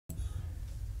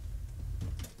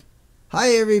Hi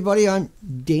everybody, I'm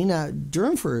Dana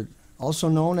Durnford, also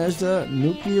known as the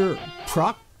Nuclear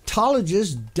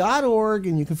Proctologist.org,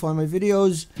 and you can find my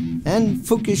videos and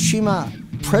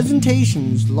Fukushima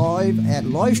presentations live at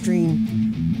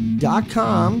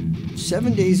livestream.com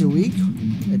 7 days a week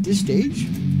at this stage.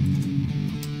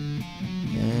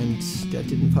 And that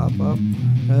didn't pop up.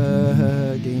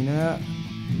 Dana.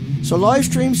 So live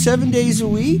stream 7 days a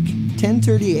week,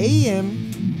 10:30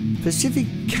 a.m. Pacific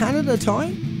Canada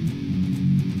time.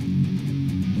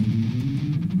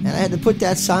 And I had to put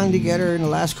that song together in the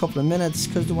last couple of minutes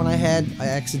because the one I had, I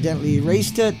accidentally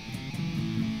erased it.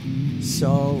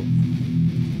 So, I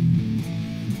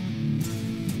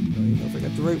don't know if I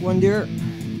got the right one there.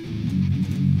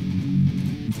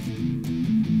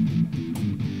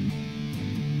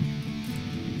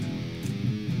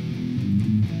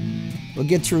 We'll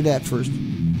get through that first.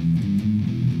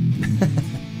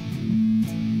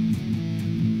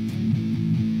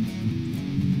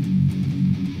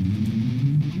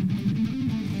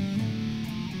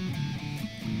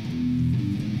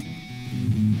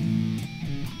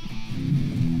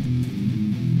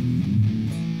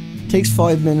 Takes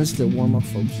 5 minutes to warm up,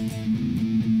 folks.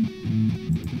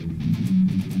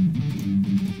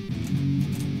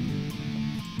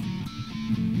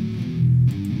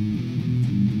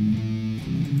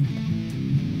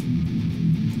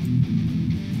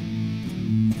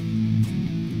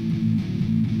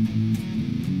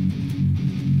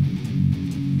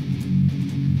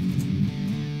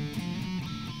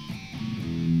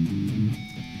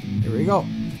 Here we go.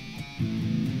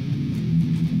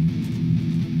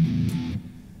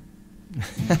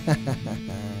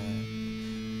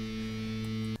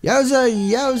 Yowza,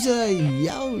 yowza,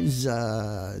 yowza,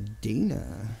 Dana.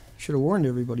 Should have warned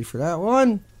everybody for that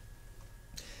one.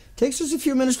 Takes us a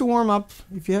few minutes to warm up.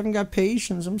 If you haven't got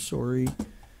patience, I'm sorry.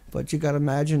 But you got to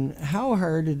imagine how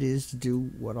hard it is to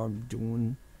do what I'm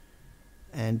doing.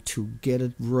 And to get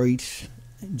it right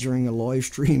during a live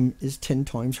stream is 10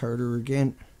 times harder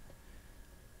again.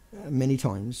 Many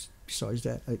times besides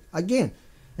that. Again.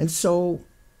 And so...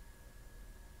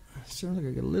 sounds like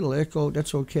I got a little echo.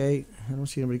 That's okay. I don't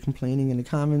see anybody complaining in the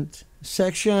comment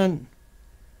section.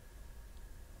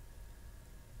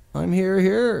 I'm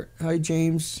here. Hi,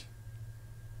 James.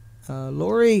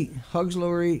 Lori. Hugs,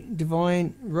 Lori.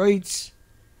 Divine. Rights.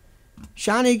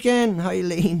 Shanigan. Hi,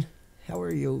 Elaine. How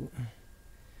are you?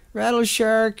 Rattle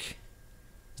Shark.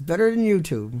 It's better than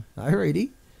YouTube. Alrighty.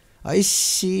 I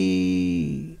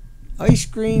see ice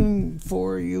cream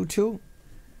for you too.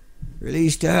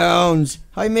 Release the hounds.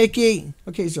 Hi, Mickey.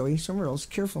 Okay, Zoe, somewhere else.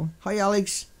 Careful. Hi,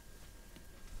 Alex.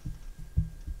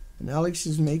 And Alex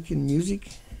is making music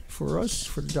for us,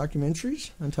 for the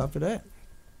documentaries, on top of that.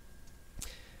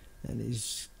 And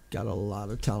he's got a lot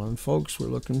of talent, folks. We're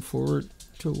looking forward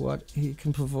to what he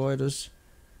can provide us.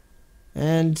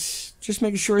 And just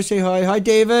making sure I say hi. Hi,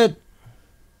 David. I'm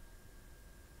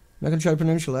not going to try to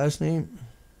pronounce your last name,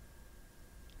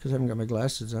 because I haven't got my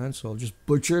glasses on, so I'll just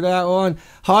butcher that one.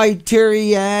 Hi,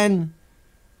 Terry Ann,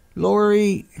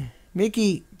 Lori,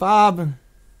 Mickey, Bob,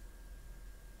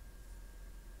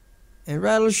 and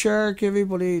Rattle Shark,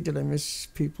 everybody. Did I miss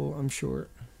people? I'm sure.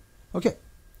 Okay.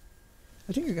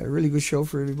 I think I got a really good show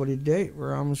for everybody today.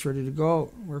 We're almost ready to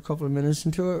go. We're a couple of minutes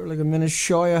into it. We're like a minute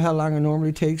shy of how long it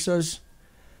normally takes us.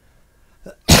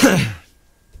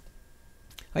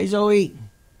 Hi, Zoe.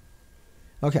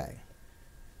 Okay.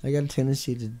 I got a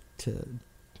tendency to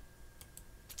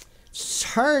it's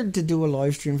hard to do a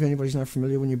live stream if anybody's not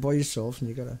familiar when you're by yourself and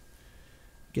you gotta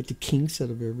get the kinks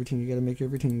out of everything. You gotta make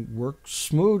everything work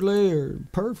smoothly or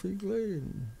perfectly,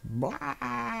 and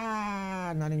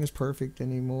blah, nothing is perfect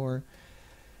anymore.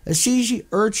 As sea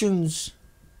urchins,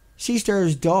 sea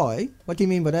stars die. What do you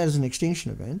mean by that? As an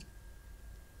extinction event?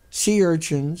 Sea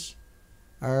urchins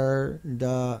are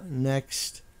the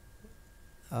next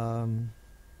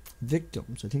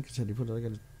victims. I think that's how they put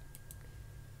it.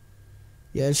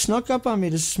 Yeah, it snuck up on me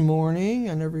this morning.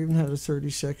 I never even had a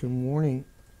 30-second warning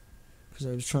because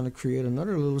I was trying to create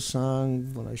another little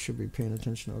song when I should be paying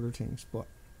attention to other things. But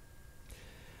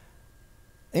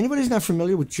anybody's not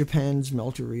familiar with Japan's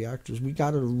melter reactors, we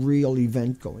got a real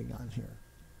event going on here.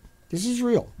 This is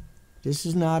real. This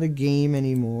is not a game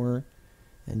anymore.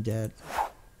 And that I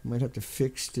might have to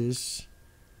fix this.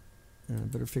 And I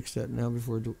better fix that now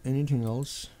before I do anything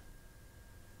else,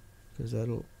 because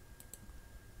that'll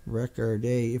wreck our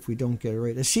day if we don't get it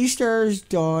right. As sea stars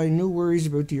die, no worries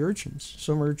about the urchins.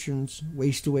 Some urchins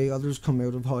waste away, others come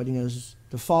out of hiding as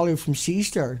the fallout from sea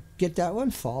star. Get that one?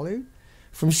 Fallout?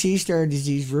 From sea star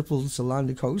disease ripples along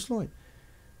the coastline.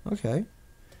 Okay.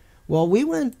 Well, we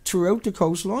went throughout the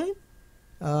coastline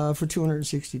for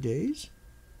 260 days.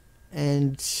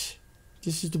 And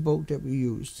this is the boat that we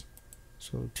used.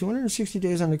 So 260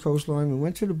 days on the coastline. We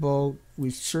went to the boat. We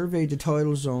surveyed the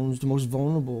tidal zones, the most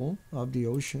vulnerable of the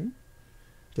ocean,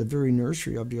 the very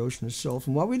nursery of the ocean itself.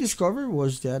 And what we discovered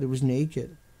was that it was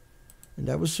naked. And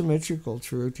that was symmetrical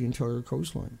throughout the entire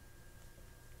coastline.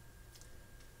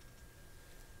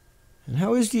 And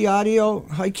how is the audio?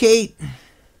 Hi, Kate.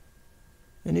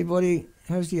 Anybody?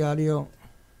 How's the audio?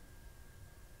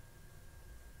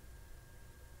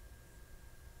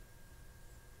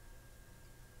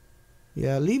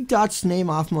 Yeah, leave Dot's name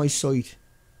off my site,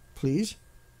 please,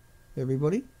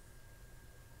 everybody.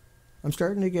 I'm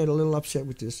starting to get a little upset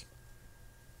with this.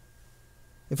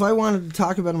 If I wanted to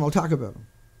talk about him, I'll talk about him.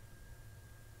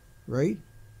 Right?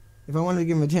 If I wanted to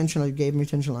give him attention, I gave him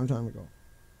attention a long time ago.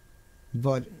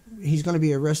 But he's going to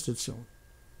be arrested soon.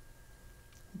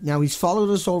 Now, he's followed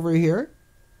us over here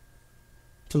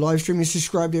to live stream. He's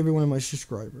subscribed to every one of my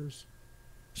subscribers.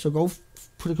 So go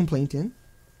put a complaint in.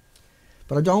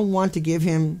 But I don't want to give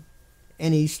him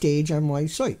any stage on my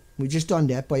site. We just done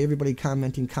that by everybody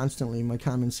commenting constantly in my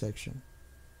comment section.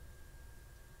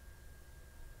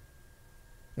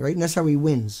 All right? And that's how he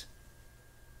wins.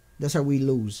 That's how we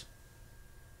lose.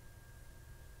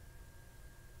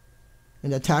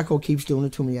 And that Taco keeps doing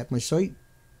it to me at my site.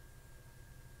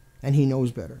 And he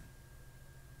knows better.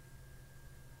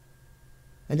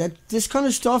 And that this kind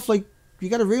of stuff, like, you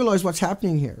got to realize what's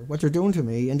happening here, what they're doing to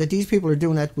me, and that these people are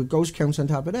doing that with ghost counts on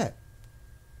top of that.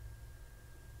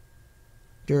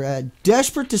 They're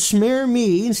desperate to smear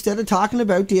me instead of talking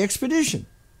about the expedition.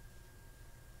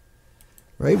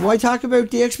 Right? Why talk about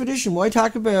the expedition? Why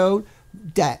talk about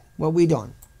that, what we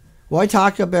done? Why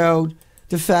talk about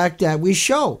the fact that we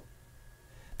show?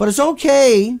 But it's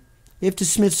okay if the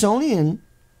Smithsonian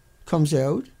comes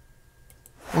out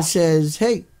and says,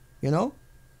 hey, you know,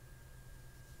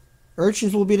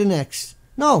 urchins will be the next.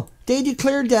 No, they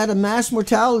declared that a mass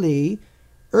mortality.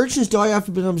 Urchins die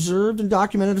after being observed and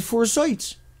documented at 4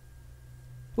 sites.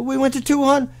 But we went to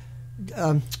 200.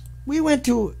 We went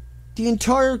to the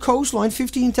entire coastline,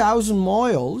 15,000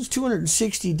 miles,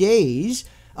 260 days,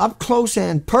 up close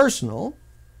and personal.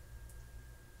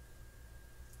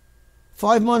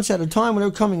 5 months at a time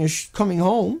without coming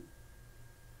home.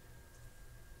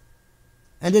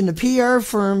 And then the PR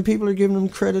firm, people are giving them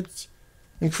credits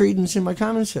and credence in my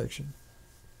comment section.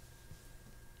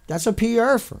 That's a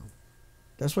PR firm.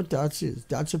 That's what Dots is.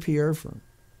 Dots a PR firm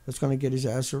that's going to get his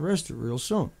ass arrested real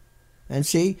soon. And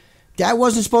see, that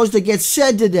wasn't supposed to get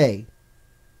said today.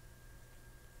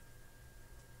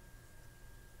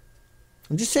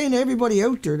 I'm just saying to everybody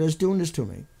out there that's doing this to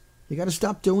me, you got to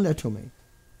stop doing that to me.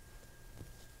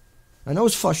 I know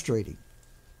it's frustrating.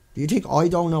 Do you think I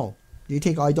don't know? Do you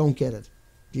think I don't get it?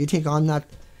 Do you think I'm not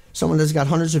someone that's got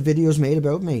hundreds of videos made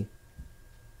about me?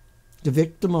 To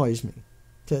victimize me.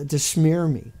 To smear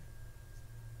me.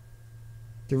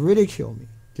 To ridicule me.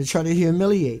 To try to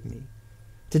humiliate me.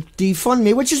 To defund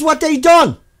me, which is what they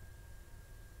done.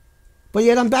 But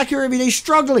yet I'm back here every day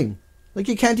struggling. Like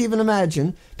you can't even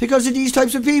imagine. Because of these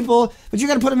types of people. But you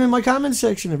got to put them in my comment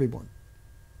section, everyone.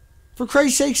 For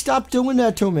Christ's sake, stop doing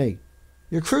that to me.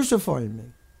 You're crucifying me.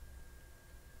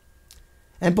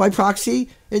 And by proxy,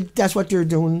 that's what they're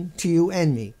doing to you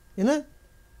and me. You know?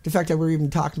 The fact that we're even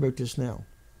talking about this now.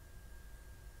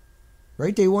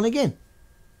 Right? Day one again.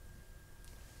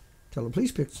 Tell the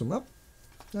police picked some up.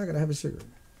 Now I gotta have a cigarette.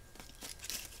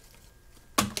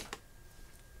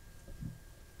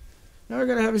 Now I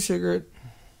gotta have a cigarette.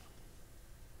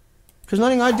 Because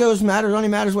nothing I do matters. It only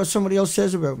matters what somebody else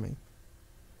says about me.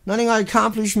 Nothing I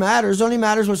accomplish matters. It only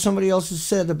matters what somebody else has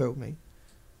said about me.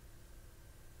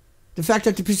 The fact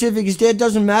that the Pacific is dead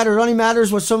doesn't matter. It only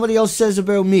matters what somebody else says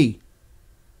about me.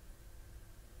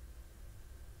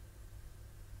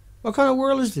 What kind of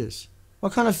world is this?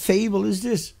 What kind of fable is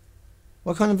this?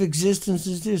 What kind of existence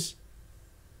is this?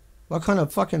 What kind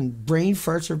of fucking brain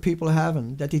farts are people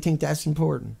having that they think that's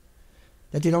important?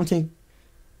 That they don't think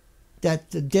that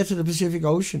the death of the Pacific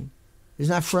Ocean is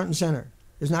not front and center.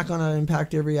 Is not going to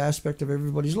impact every aspect of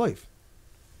everybody's life.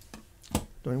 Don't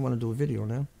even want to do a video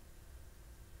now.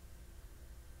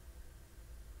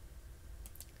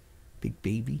 Big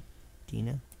baby,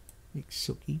 Dina, big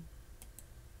Suki.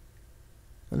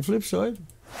 On the flip side,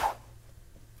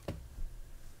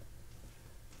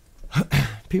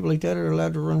 people like that are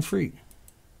allowed to run free.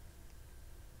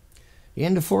 The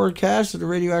end of forecast of the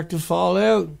radioactive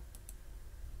fallout.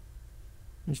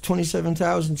 There's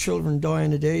 27,000 children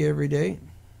dying a day every day.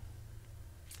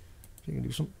 You can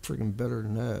do something freaking better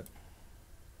than that.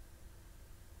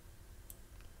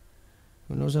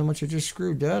 Who knows how much I just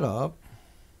screwed that up?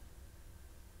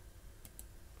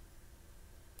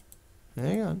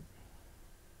 Hang on.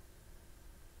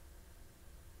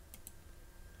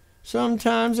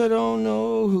 Sometimes I don't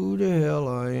know who the hell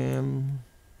I am.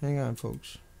 Hang on,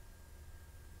 folks.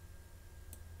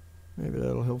 Maybe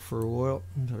that'll help for a while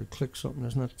until I click something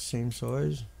that's not the same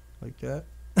size, like that.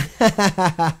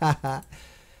 I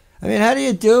mean, how do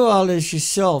you do all this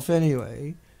yourself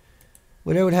anyway,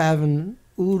 without having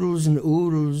oodles and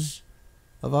oodles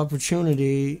of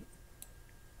opportunity,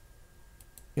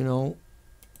 you know?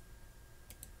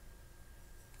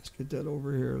 Let's get that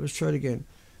over here. Let's try it again.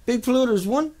 Big polluters.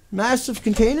 One massive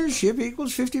container ship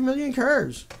equals 50 million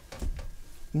cars.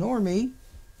 Ignore me.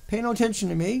 Pay no attention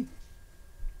to me.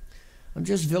 I'm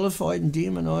just vilified and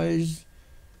demonized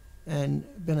and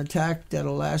been attacked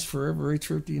that'll last forever right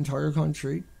throughout the entire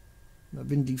country. I've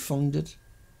been defunded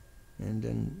and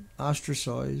then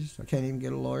ostracized. I can't even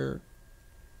get a lawyer.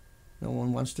 No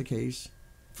one wants the case.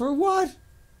 For what?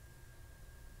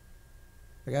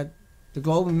 I got the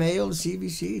Globe and Mail, the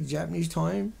CBC, the Japanese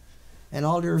Time, and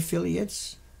all their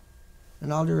affiliates,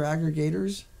 and all their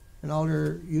aggregators, and all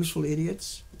their useful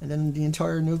idiots, and then the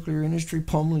entire nuclear industry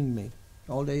pummeling me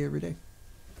all day, every day.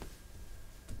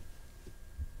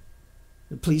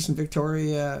 The police in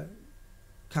Victoria,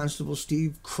 Constable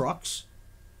Steve Crooks,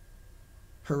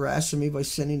 harassing me by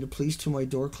sending the police to my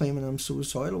door claiming I'm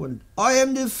suicidal when I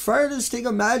am the farthest thing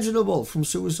imaginable from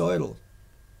suicidal.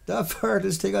 The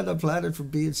farthest thing on the planet from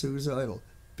being suicidal.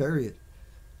 Period.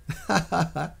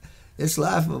 It's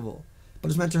laughable. But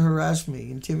it's meant to harass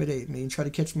me, intimidate me, and try to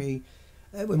catch me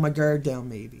with my guard down,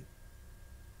 maybe.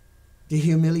 To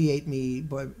humiliate me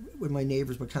with my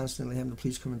neighbors by constantly having the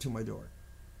police come into my door.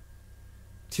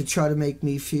 To try to make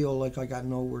me feel like I got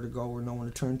nowhere to go or no one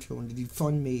to turn to, and to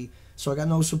defund me so I got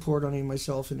no support on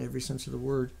myself in every sense of the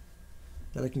word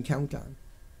that I can count on.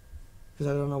 Because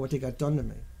I don't know what they got done to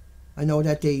me. I know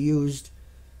that they used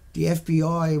the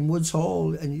FBI in Woods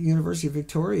Hole and University of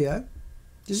Victoria.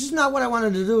 This is not what I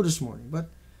wanted to do this morning, but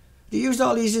they used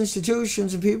all these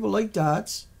institutions and people like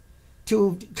that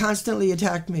to constantly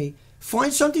attack me.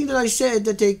 Find something that I said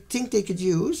that they think they could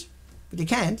use, but they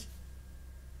can't.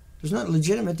 It's not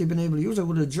legitimate they've been able to use. I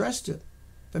would have addressed it.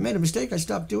 If I made a mistake, I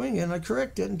stopped doing it and I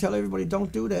correct it and tell everybody,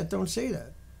 don't do that, don't say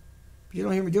that. But you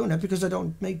don't hear me doing that because I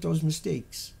don't make those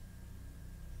mistakes.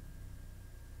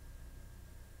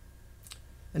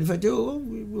 And if I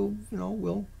do,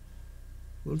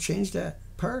 we'll change that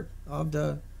part of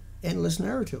the endless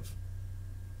narrative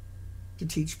to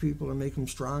teach people and make them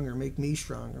stronger, make me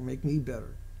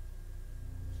better.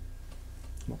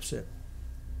 I'm upset.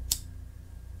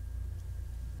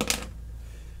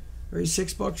 Raised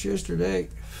 $6 yesterday.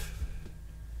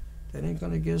 That ain't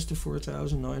gonna get us to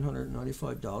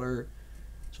 $4,995.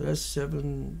 So that's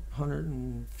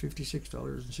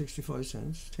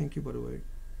 $756.65. Thank you, by the way.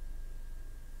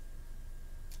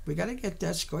 We gotta get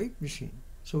that Skype machine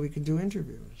so we can do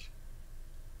interviews.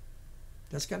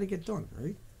 That's gotta get done,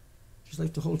 right? Just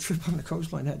like the whole trip on the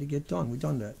coastline had to get done. We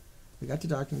done that. We got the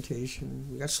documentation.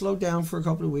 We got slowed down for a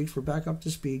couple of weeks. We're back up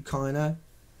to speed, kinda.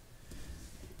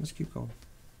 Let's keep going.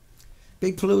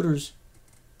 Big polluters.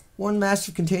 One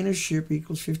massive container ship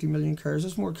equals 50 million cars.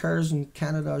 That's more cars than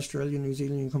Canada, Australia, New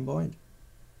Zealand combined.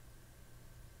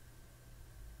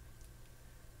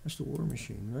 That's the war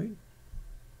machine, right?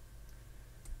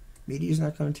 Media's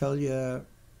not going to tell you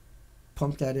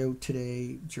pump that out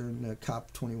today during the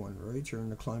COP21, right?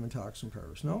 During the climate talks in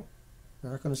Paris. No.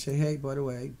 They're not going to say, hey, by the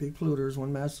way, big polluters,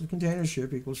 one massive container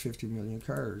ship equals 50 million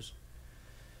cars.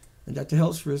 And that the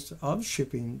health risks of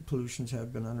shipping pollutions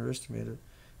have been underestimated.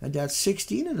 And that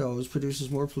 16 of those produces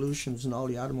more pollutions than all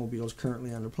the automobiles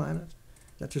currently on the planet.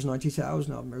 That there's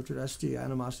 90,000 of them out there. That's the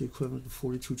animosity equivalent to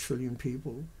 42 trillion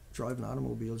people driving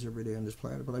automobiles every day on this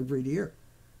planet. But I breathe air.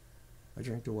 I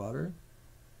drink the water.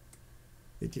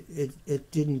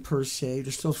 It didn't per se.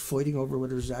 They're still fighting over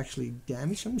whether there's actually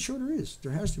damage. I'm sure there is.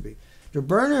 There has to be. They're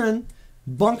burning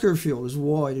bunker fuel is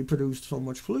why they produce so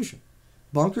much pollution.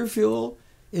 Bunker fuel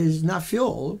is not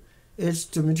fuel, it's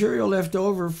the material left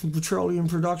over from petroleum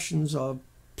productions of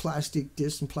plastic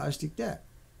this and plastic that.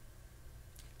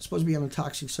 It's supposed to be on a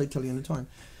toxic site till the end of time.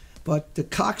 But the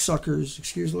cocksuckers,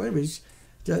 excuse the language,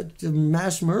 the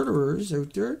mass murderers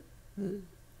out there,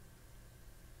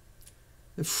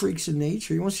 the freaks of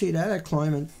nature, you won't see that at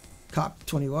Climate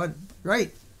COP21.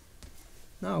 Right.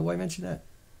 No, why mention that?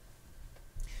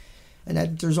 And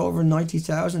that there's over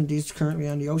 90,000 of these currently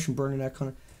on the ocean burning that kind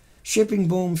of. Shipping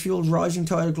boom fuels rising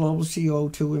tide of global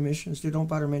CO2 emissions. They don't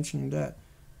bother mentioning that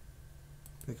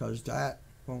because that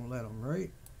won't let them,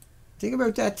 right? Think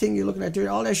about that thing you're looking at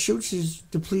there. All that shoots is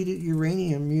depleted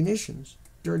uranium munitions.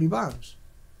 Dirty bombs.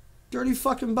 Dirty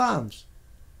fucking bombs.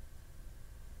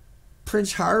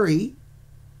 Prince Harry,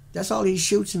 that's all he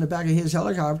shoots in the back of his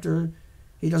helicopter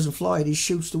He doesn't fly it. He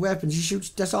shoots the weapons. He shoots.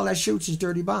 That's all that shoots is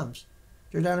dirty bombs.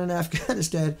 They're down in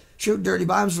Afghanistan shooting dirty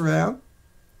bombs around,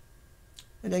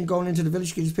 and then going into the village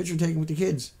to get his picture taken with the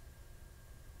kids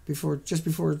just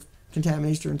before it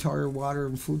contaminates their entire water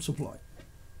and food supply.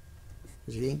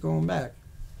 Because he ain't going back.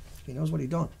 He knows what he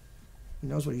done. He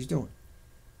knows what he's doing.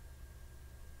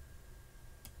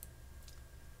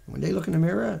 When they look in the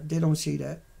mirror, they don't see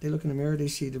that. They look in the mirror, they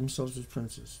see themselves as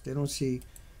princes. They don't see...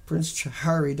 Prince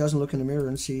Harry doesn't look in the mirror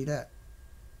and see that.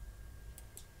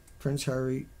 Prince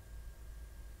Harry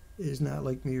is not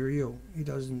like me or you. He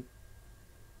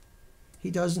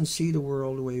doesn't see the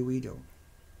world the way we do.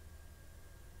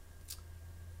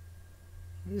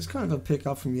 It's kind of a pick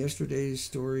up from yesterday's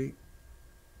story.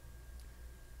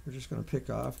 We're just going to pick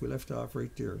off. We left off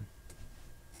right there.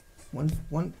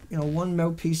 One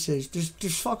mouthpiece says,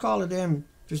 just fuck all of them.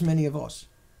 There's many of us.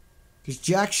 There's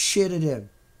jack shit of them.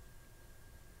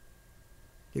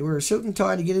 They wear a suit and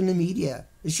tie to get in the media.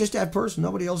 It's just that person.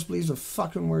 Nobody else believes a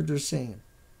fucking word they're saying.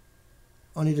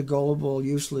 Only the gullible,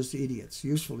 useless idiots,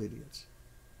 useful idiots,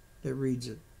 that reads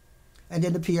it. And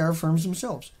then the PR firms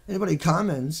themselves. Anybody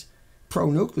comments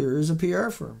pro-nuclear is a PR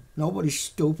firm. Nobody's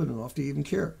stupid enough to even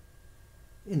care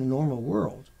in the normal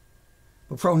world.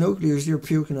 But pro-nuclear is they're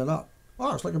puking it up.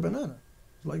 Oh, it's like a banana.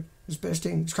 It's like it's the best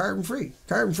thing. It's carbon-free.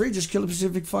 Carbon-free just killed the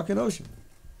Pacific fucking Ocean.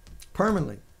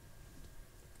 Permanently.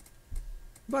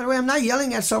 By the way, I'm not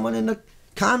yelling at someone in the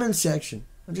comment section.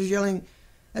 I'm just yelling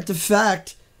at the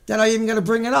fact that I even got to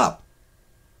bring it up.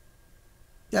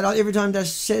 That every time that's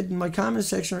said in my comment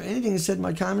section, or anything is said in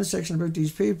my comment section about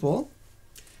these people,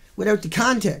 without the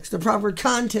context, the proper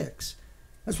context.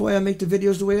 That's why I make the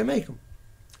videos the way I make them.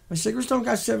 My cigarettes don't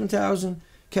got 7,000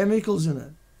 chemicals in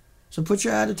it. So put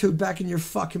your attitude back in your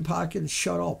fucking pocket and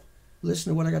shut up.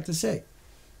 Listen to what I got to say.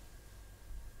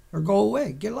 Or go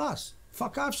away. Get lost.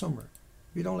 Fuck off somewhere.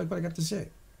 If you don't like what I got to say.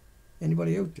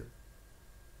 Anybody out there?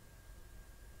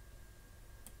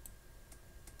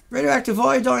 Radioactive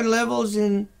iodine levels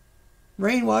in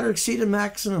rainwater exceeded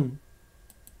maximum.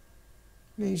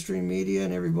 Mainstream media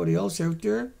and everybody else out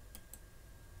there.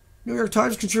 New York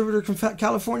Times contributor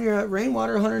California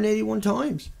rainwater 181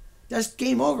 times. That's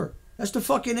game over. That's the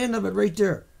fucking end of it right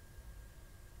there.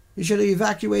 You should have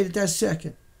evacuated that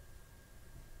second.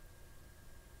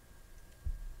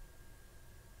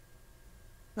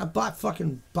 Not bought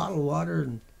fucking bottled water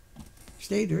and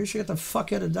stayed there. You should get the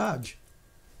fuck out of Dodge.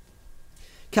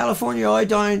 California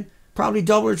iodine probably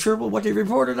double or triple what they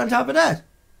reported on top of that.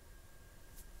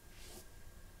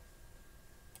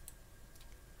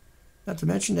 Not to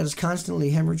mention that it's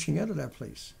constantly hemorrhaging out of that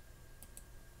place.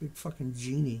 Big fucking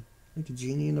genie. Like the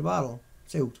genie in the bottle.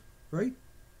 It's out, right?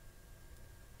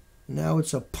 Now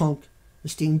it's a punk, a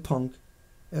steampunk.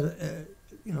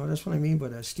 That's what I mean by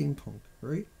that, steampunk,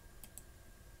 right?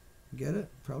 Get it?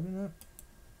 Probably not.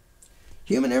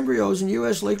 Human embryos in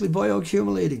U.S. likely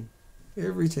bioaccumulating.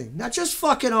 Everything. Not just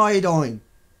fucking iodine.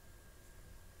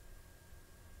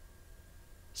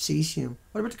 Cesium.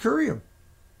 What about the curium?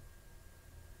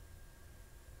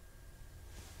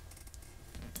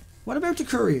 What about the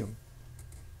curium?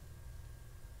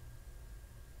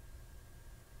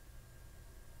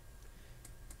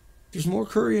 There's more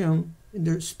curium in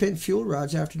the spent fuel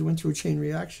rods after they went through a chain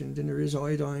reaction than there is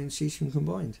iodine and cesium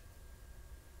combined.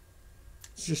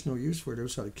 It's just no use for it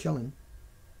outside of killing.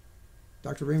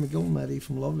 Dr. Raymond Gilmedy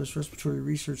from Loveless Respiratory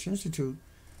Research Institute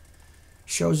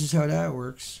shows us how that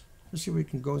works. Let's see if we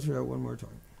can go through that one more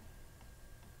time.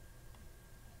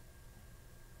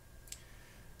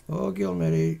 Oh,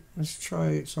 Gilmedy, let's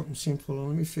try something simple.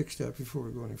 Let me fix that before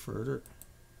we go any further.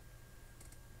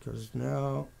 Because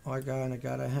now I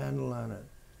got a handle on it.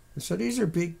 And so these are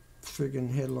big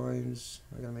friggin' headlines.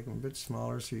 I gotta make them a bit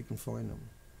smaller so you can find them.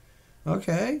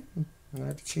 Okay, I'm gonna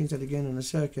have to change that again in a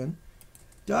second.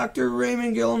 Dr.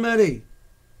 Raymond Gilmedy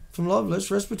from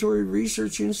Loveless Respiratory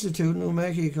Research Institute, New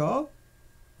Mexico.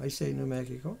 I say New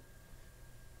Mexico.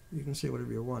 You can say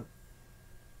whatever you want.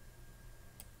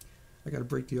 I gotta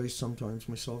break the ice sometimes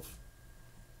myself.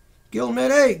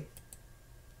 Gilmedy!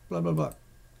 Blah, blah, blah.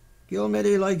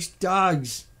 Gilmedy likes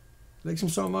dogs. Likes them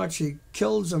so much he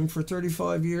kills them for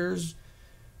 35 years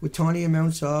with tiny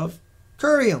amounts of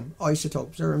curium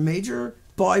isotopes. They're a major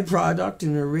byproduct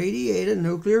in irradiated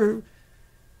nuclear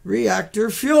reactor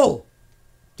fuel,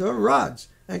 the rods,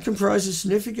 and comprise a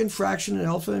significant fraction in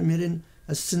alpha emitting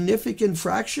a significant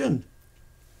fraction.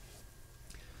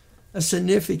 A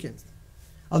significant.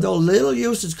 Although little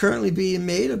use is currently being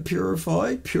made of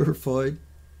purified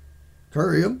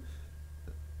curium,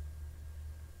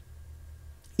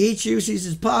 each usage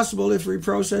is possible if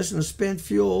reprocessing a spent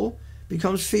fuel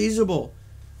becomes feasible.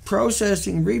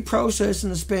 Reprocessing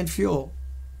the spent fuel.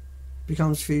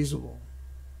 becomes feasible.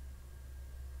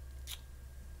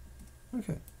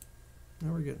 Okay,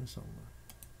 now we're getting somewhere.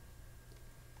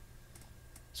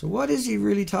 So what is he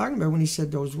really talking about when he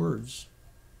said those words?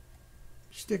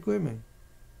 Stick with me.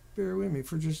 Bear with me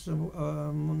for just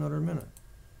another minute.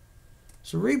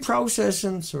 So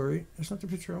reprocessing, sorry, that's not the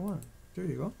picture I want. There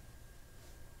you go.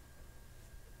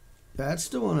 That's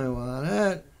the one I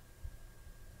wanted.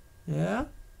 Yeah?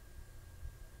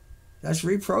 That's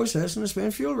reprocessing the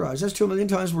spent fuel rods. That's 2 million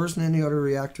times worse than any other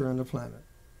reactor on the planet.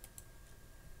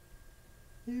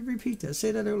 You repeat that.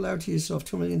 Say that out loud to yourself.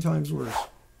 2 million times worse.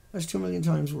 That's 2 million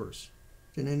times worse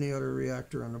than any other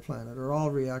reactor on the planet, or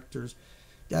all reactors.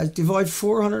 Divide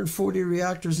 440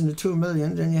 reactors into 2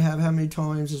 million, then you have how many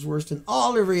times is worse than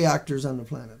all the reactors on the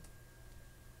planet.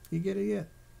 You get it yet?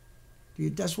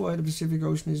 That's why the Pacific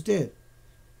Ocean is dead.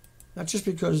 Not just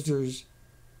because there's...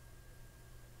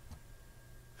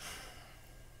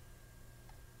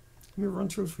 Let me run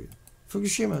through it for you.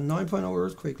 Fukushima, 9.0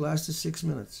 earthquake, lasted 6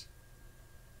 minutes.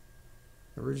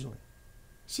 Originally.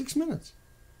 6 minutes.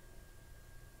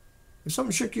 If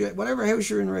something shook you, whatever house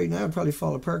you're in right now would probably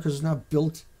fall apart because it's not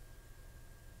built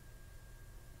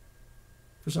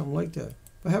for something like that.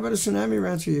 But how about a tsunami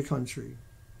ran through your country?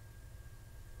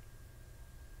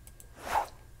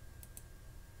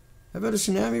 How about a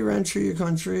tsunami ran through your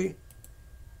country?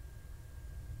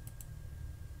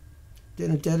 Then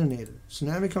it detonated.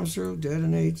 Tsunami comes through,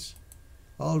 detonates.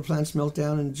 All the plants melt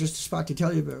down, and just the spot to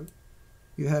tell you about.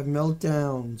 You have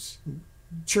meltdowns.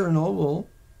 Chernobyl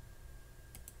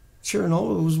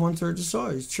was 1/3 the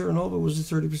size. Chernobyl was a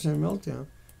 30% meltdown.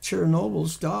 Chernobyl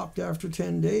stopped after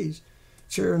 10 days.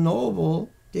 Chernobyl,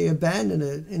 they abandoned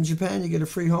it. In Japan, you get a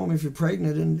free home if you're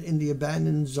pregnant in the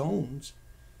abandoned zones.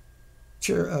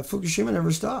 Fukushima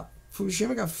never stopped.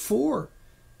 Fukushima got 4.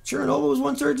 Chernobyl was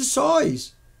 1/3 the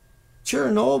size.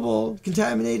 Chernobyl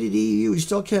contaminated EU. You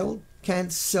still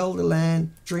can't sell the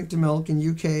land, drink the milk in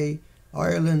UK,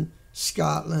 Ireland,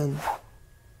 Scotland.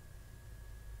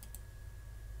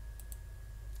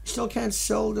 Still can't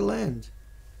sell the land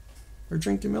or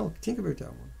drink the milk. Think about that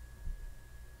one.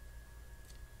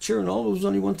 Chernobyl was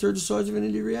only 1/3 the size of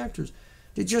any reactors.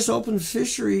 They just opened a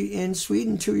fishery in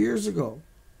Sweden 2 years ago.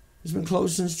 It's been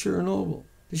closed since Chernobyl.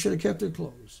 They should have kept it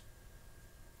closed.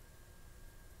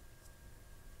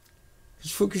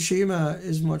 Because Fukushima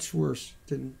is much worse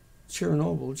than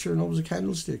Chernobyl. Chernobyl's a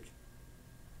candlestick.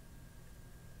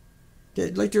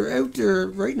 They're out there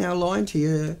right now lying to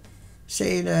you,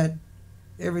 saying that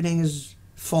everything is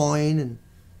fine and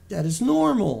that it's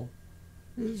normal.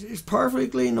 It's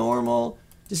perfectly normal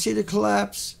to see the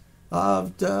collapse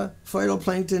of the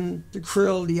phytoplankton, the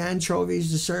krill, the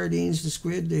anchovies, the sardines, the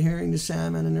squid, the herring, the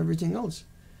salmon, and everything else.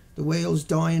 The whales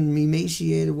dying,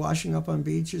 emaciated, washing up on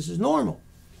beaches is normal.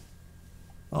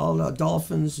 All the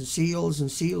dolphins and seals and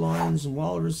sea lions and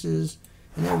walruses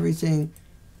and everything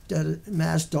that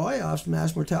mass die-offs,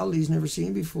 mass mortality is never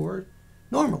seen before.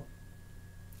 Normal.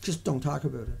 Just don't talk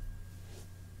about it.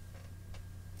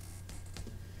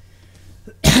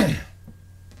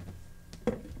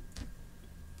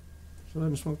 So I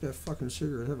haven't smoked that fucking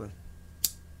cigarette, have I?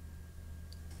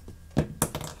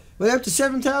 But up to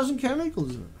 7,000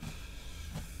 chemicals in it.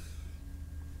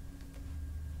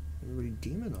 Everybody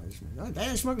demonized me. I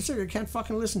didn't smoke a cigarette. I can't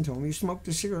fucking listen to him. You smoked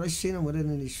a cigarette. I seen him with it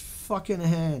in his fucking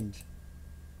hand.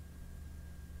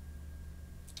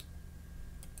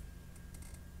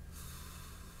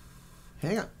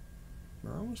 Hang on.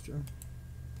 We're almost there.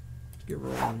 Let's get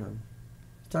rolling here.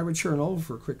 Let's talk about Chernobyl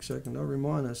for a quick second. They'll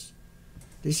remind us.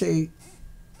 They say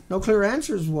no clear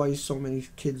answers why so many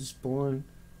kids born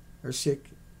are sick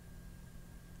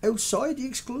outside the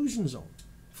exclusion zone.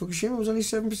 Fukushima was only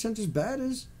 7% as bad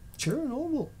as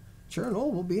Chernobyl.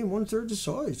 Chernobyl being 1/3 the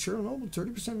size. Chernobyl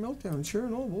 30% meltdown.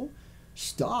 Chernobyl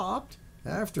stopped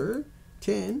after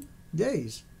 10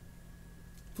 days.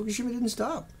 Fukushima didn't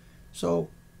stop.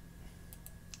 So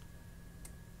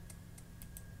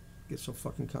it gets so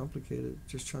fucking complicated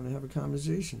just trying to have a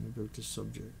conversation about this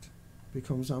subject. It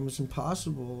becomes almost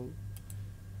impossible.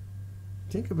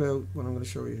 Think about what I'm going to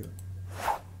show you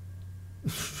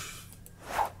here.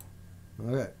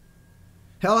 Okay.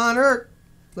 Hell on earth.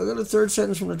 Look at the third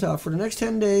sentence from the top. For the next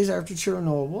 10 days after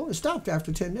Chernobyl, it stopped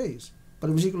after 10 days, but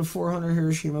it was equal to 400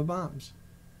 Hiroshima bombs.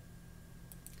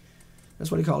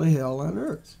 That's what he called a hell on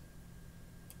earth.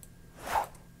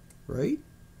 Right?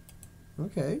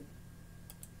 Okay.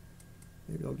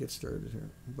 Maybe I'll get started here.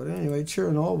 But anyway,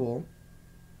 Chernobyl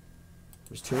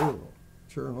was terrible.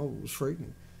 Chernobyl was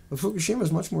frightening. But Fukushima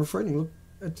is much more frightening. Look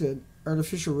at the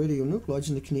artificial radionuclides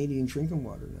in the Canadian drinking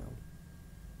water now.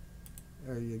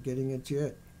 Are you getting it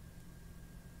yet?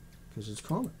 Because it's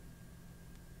coming.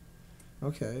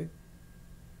 Okay.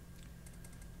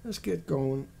 Let's get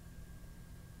going.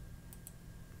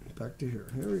 Back to here.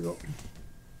 Here we go.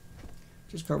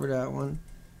 Just covered that one.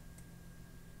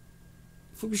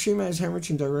 Fukushima is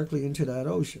hemorrhaging directly into that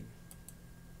ocean.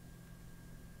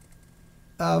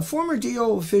 Former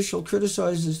DO official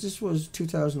criticizes, this was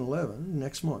 2011,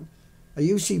 next month, a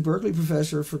UC Berkeley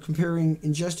professor for comparing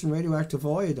ingesting radioactive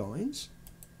iodines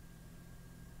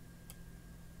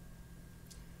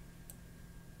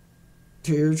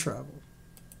to air travel.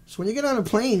 So when you get on a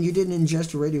plane, you didn't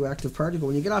ingest a radioactive particle.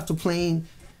 When you get off the plane,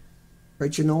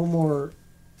 right, you know more.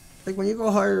 Like when you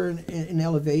go higher in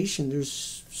elevation,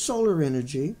 there's solar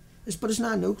energy, but it's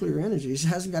not nuclear energy. It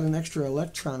hasn't got an extra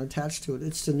electron attached to it.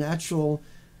 It's the natural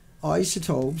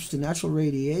isotopes, the natural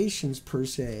radiations per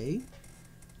se,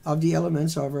 of the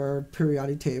elements of our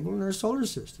periodic table in our solar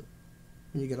system.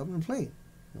 When you get up in a plane,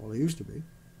 well, they used to be.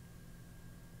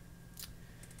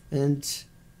 And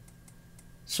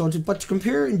so, but to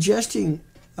compare ingesting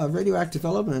a radioactive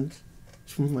element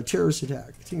from a terrorist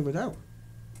attack, think about that one,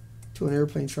 to an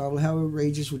airplane travel, how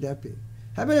outrageous would that be?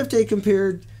 How about if they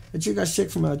compared that you got sick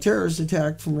from a terrorist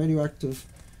attack from radioactive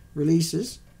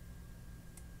releases,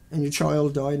 and your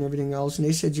child died and everything else, and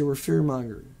they said you were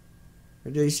fear-mongering.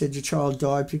 Or they said your child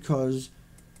died because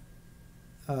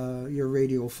your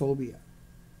radiophobia.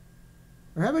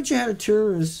 Or how about you had a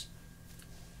terrorist.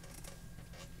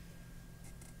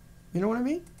 You know what I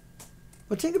mean?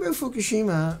 But think about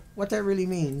Fukushima, what that really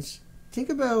means. Think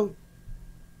about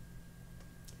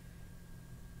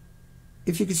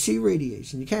if you could see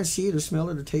radiation. You can't see it or smell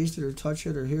it or taste it or touch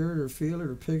it or hear it or feel it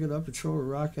or pick it up or throw a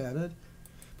rock at it.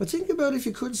 But think about if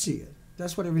you could see it.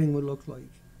 That's what everything would look like.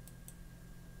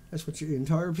 That's what your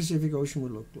entire Pacific Ocean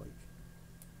would look like.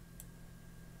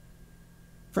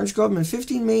 French government,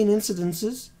 15 main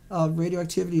incidences of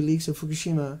radioactivity leaks at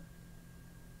Fukushima.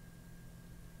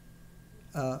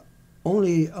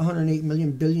 Only 108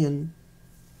 million billion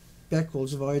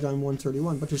becquerels of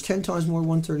iodine-131, but there's 10 times more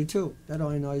 132. That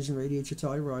ionizes and radiates your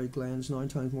thyroid glands 9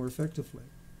 times more effectively.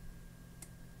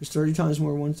 There's 30 times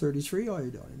more 133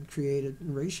 iodine created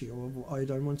in ratio of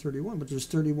iodine-131, but there's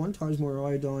 31 times more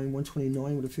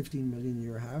iodine-129 with a 15 million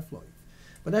year half-life.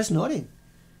 But that's nothing.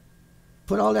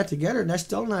 Put all that together, and that's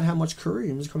still not how much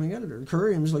curium is coming out of there. And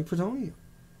curium is like plutonium.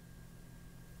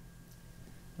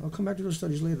 I'll come back to those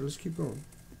studies later. Let's keep going.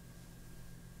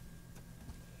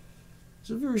 It's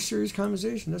a very serious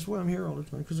conversation. That's why I'm here all the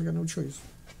time, because I got no choice.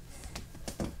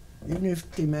 Even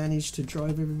if they manage to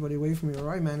drive everybody away from me,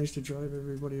 or I manage to drive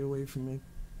everybody away from me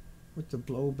with the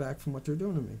blowback from what they're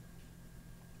doing to me.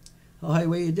 A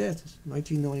highway of death,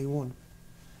 1991,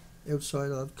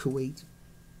 outside of Kuwait.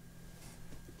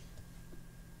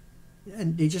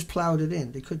 And they just plowed it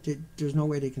in. There's no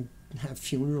way they can have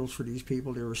funerals for these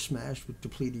people. They were smashed with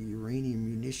depleted uranium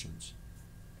munitions.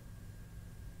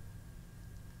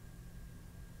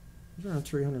 There's around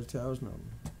 300,000 of them.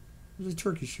 It was a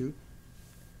turkey shoot.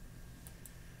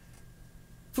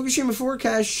 Fukushima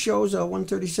forecast shows a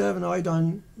 137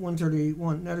 iodine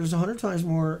 131. Now there's 100 times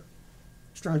more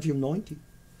strontium-90,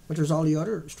 but there's all the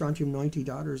other strontium-90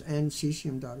 daughters and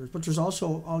cesium daughters. But there's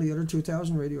also all the other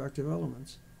 2,000 radioactive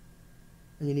elements.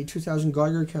 And you need 2,000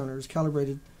 Geiger counters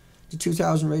calibrated to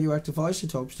 2,000 radioactive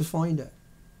isotopes to find it.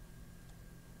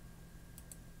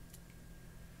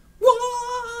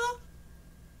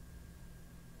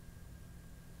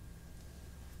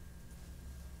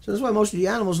 So that's why most of the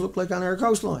animals look like on our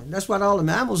coastline. That's what all the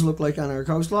mammals look like on our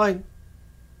coastline.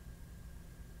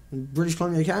 In British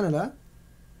Columbia, Canada.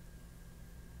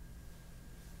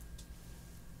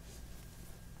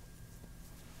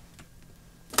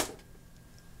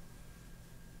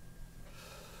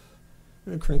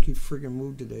 I'm in a cranky friggin'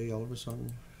 mood today all of a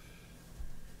sudden.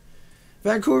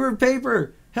 Vancouver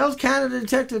paper. Health Canada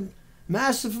detected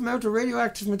massive amount of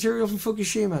radioactive material from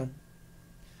Fukushima.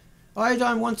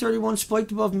 Iodine-131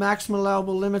 spiked above maximum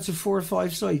allowable limits of 4 or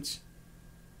 5 sites.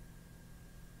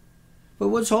 But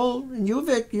Woods Hole in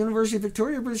UVic, University of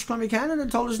Victoria, British Columbia, Canada,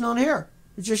 told us none here.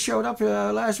 It just showed up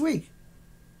last week.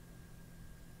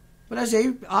 But that's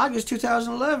August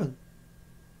 2011.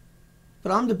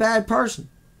 But I'm the bad person.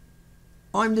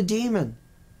 I'm the demon.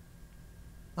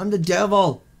 I'm the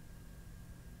devil.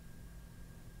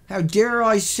 How dare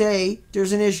I say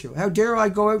there's an issue? How dare I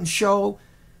go out and show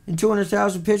in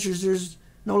 200,000 pictures there's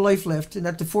no life left and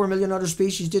that the 4 million other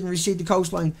species didn't recede the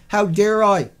coastline? How dare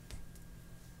I?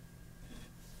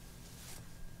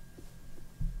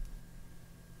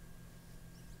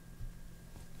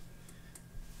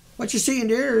 What you see in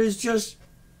there is just,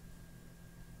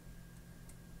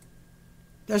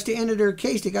 that's the end of their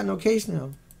case. They got no case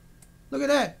now. Look at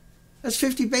that. That's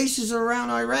 50 bases around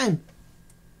Iran.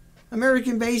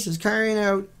 American bases carrying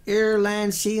out air,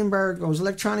 land, sea embargoes,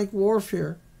 electronic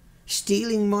warfare,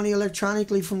 stealing money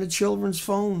electronically from the children's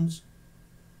phones,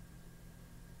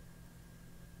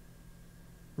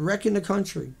 wrecking the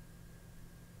country.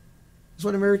 That's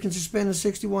what Americans are spending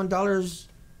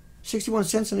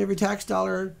 $61 on every tax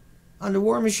dollar on the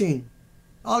war machine.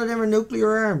 All of them are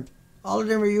nuclear armed. All of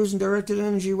them are using directed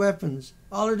energy weapons.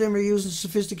 All of them are using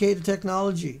sophisticated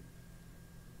technology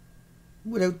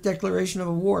without declaration of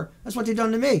a war. That's what they've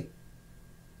done to me.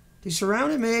 They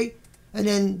surrounded me, and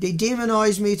then they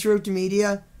demonized me throughout the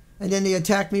media, and then they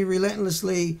attacked me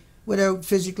relentlessly without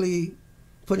physically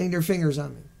putting their fingers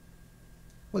on me.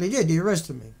 Well, they did. They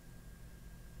arrested me.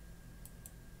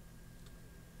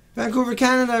 Vancouver,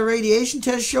 Canada, radiation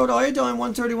test showed iodine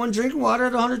 131 drinking water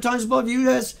at 100 times above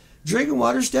U.S. drinking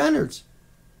water standards.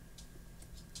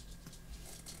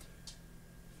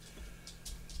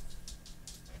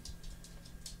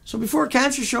 So before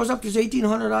cancer shows up, there's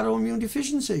 1,800 autoimmune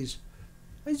deficiencies.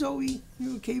 Hi Zoe,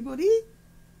 you okay, buddy?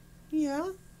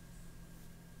 Yeah.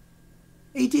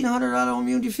 1,800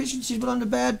 autoimmune deficiencies, but I'm the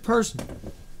bad person.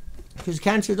 Because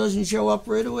cancer doesn't show up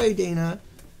right away, Dana.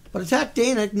 But attack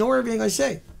Dana, ignore everything I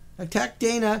say. Attack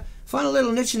Dana, find a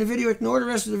little niche in the video, ignore the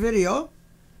rest of the video.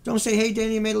 Don't say, hey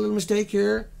Dana, you made a little mistake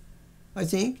here, I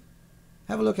think.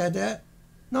 Have a look at that.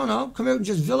 No, come out and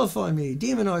just vilify me,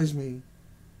 demonize me.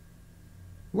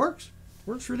 Works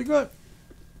really good.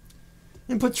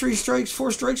 Then put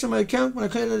 4 strikes on my account when I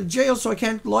got out of jail, so I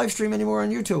can't live stream anymore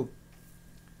on YouTube.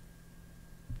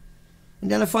 And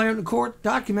then I find out in court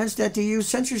documents that they use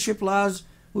censorship laws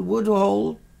with Woods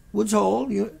Hole,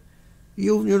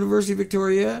 University of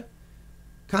Victoria,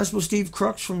 Constable Steve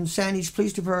Crooks from Sandys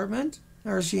Police Department,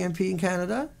 RCMP in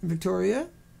Canada, in Victoria,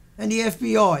 and the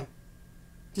FBI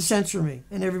to censor me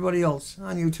and everybody else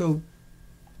on YouTube,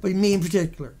 but me in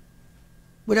particular.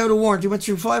 Without a warrant, they went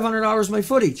through 500 hours of my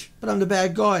footage, but I'm the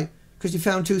bad guy because they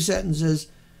found 2 sentences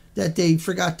that they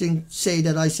forgot to say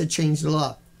that I said change the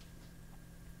law.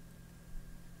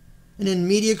 And then the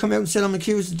media come out and said I'm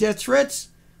accused of death threats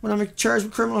when I'm charged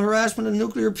with criminal harassment and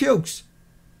nuclear pukes.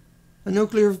 A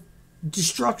nuclear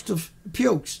destructive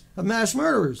pukes of mass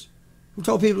murderers who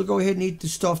told people to go ahead and eat the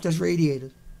stuff that's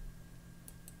radiated.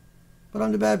 But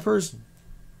I'm the bad person.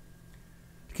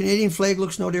 The Canadian flag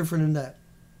looks no different than that.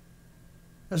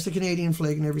 That's the Canadian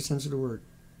flag in every sense of the word.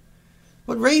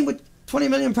 But rain with 20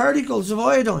 million particles of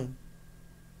iodine.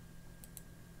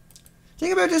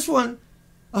 Think about this one.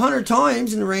 100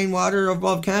 times in the rainwater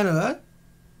above Canada.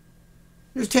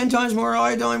 There's 10 times more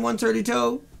iodine,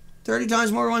 132. 30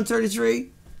 times more, 133.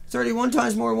 31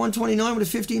 times more, 129 with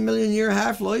a 15 million year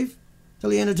half-life till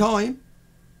the end of time.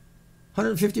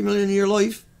 150 million year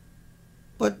life.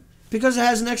 But because it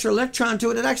has an extra electron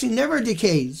to it, it actually never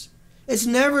decays. It's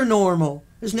never normal.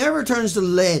 It never turns to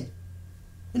lead.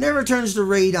 It never turns to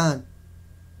radon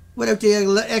without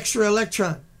the extra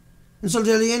electron. And so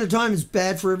till the end of time, it's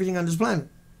bad for everything on this planet.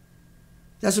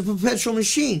 That's a perpetual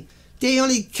machine. They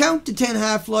only count the 10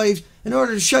 half-lives in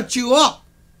order to shut you up.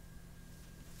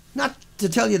 Not to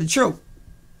tell you the truth.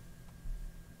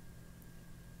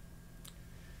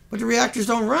 But the reactors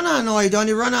don't run on iodine,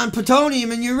 they run on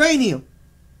plutonium and uranium.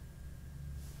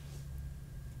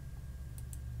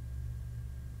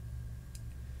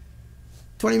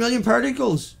 $20 million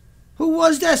particles. Who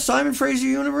was that? Simon Fraser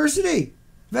University.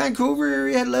 Vancouver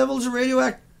area had levels of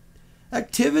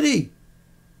radioactivity.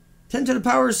 10 to the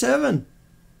power 7.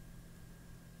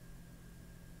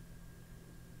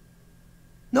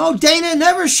 No, Dana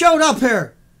never showed up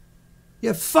here.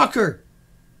 You fucker.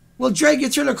 We'll drag you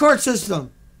through the court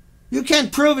system. You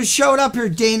can't prove it showed up here,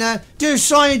 Dana. There's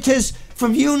scientists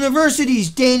from universities,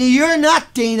 Dana. You're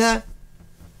not, Dana.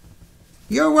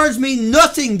 Your words mean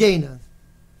nothing, Dana.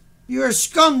 You're a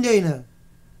scum, Dana.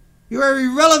 You are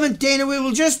irrelevant, Dana. We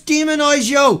will just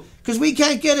demonize you because we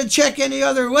can't get a check any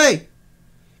other way.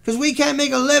 Because we can't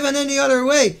make a living any other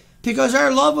way. Because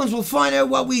our loved ones will find out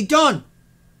what we done.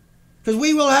 Because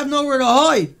we will have nowhere to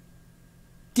hide.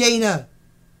 Dana.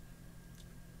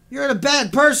 You're a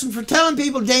bad person for telling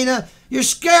people, Dana. You're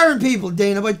scaring people,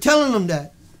 Dana, by telling them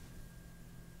that.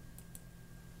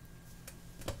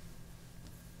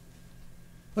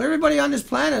 But everybody on this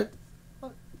planet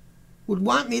would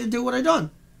want me to do what I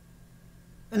done.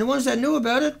 And the ones that knew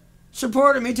about it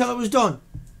supported me till it was done.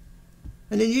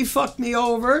 And then you fucked me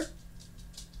over,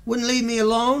 wouldn't leave me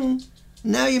alone.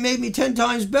 Now you made me 10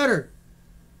 times better,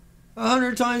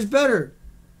 100 times better,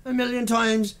 1,000,000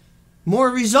 times more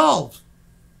resolved,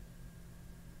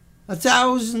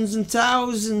 thousands and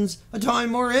thousands a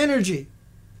time more energy,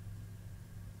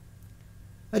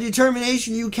 a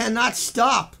determination you cannot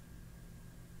stop.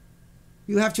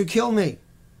 You have to kill me.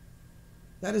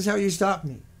 That is how you stop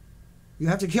me. You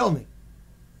have to kill me.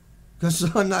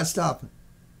 Because I'm not stopping.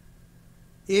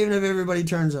 Even if everybody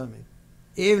turns on me.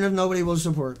 Even if nobody will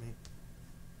support me.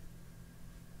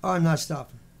 I'm not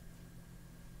stopping.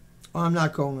 I'm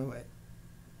not going away.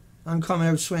 I'm coming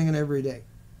out swinging every day.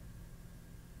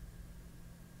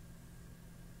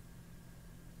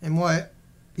 And what?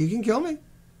 You can kill me.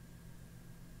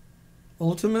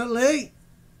 Ultimately,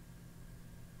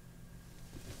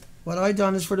 what I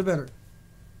done is for the better.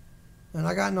 And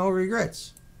I got no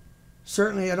regrets.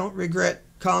 Certainly I don't regret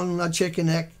calling a chicken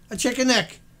neck a chicken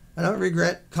neck. I don't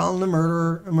regret calling a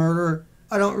murderer a murderer.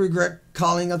 I don't regret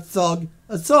calling a thug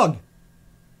a thug.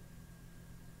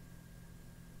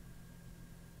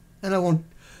 And I will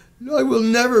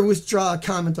never withdraw a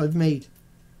comment I've made.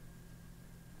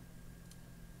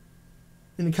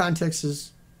 In the context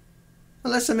is,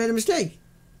 unless I made a mistake.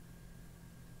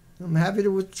 I'm happy to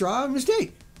withdraw a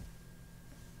mistake.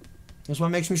 That's what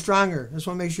makes me stronger. That's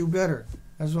what makes you better.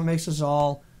 That's what makes us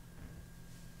all.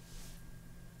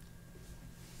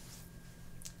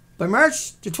 By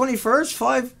March the 21st,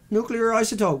 5 nuclear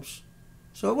isotopes.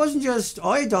 So it wasn't just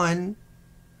iodine,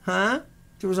 huh?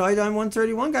 There was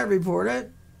iodine-131 got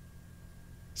reported.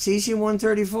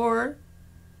 Cesium-134.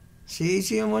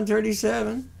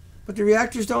 Cesium-137. But the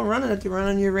reactors don't run on it. They run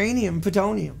on uranium,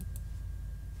 plutonium.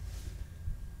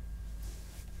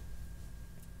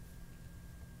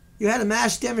 You had a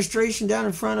mass demonstration down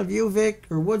in front of UVic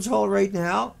or Woods Hole right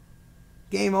now.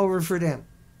 Game over for them.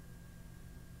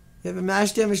 You have a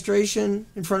mass demonstration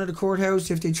in front of the courthouse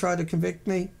if they try to convict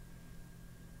me.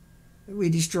 We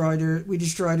destroy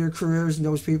their careers and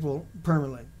those people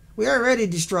permanently. We already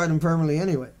destroyed them permanently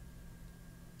anyway.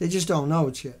 They just don't know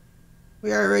it yet.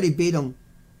 We already beat them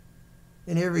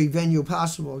in every venue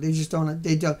possible. They just don't.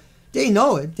 They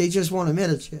know it. They just won't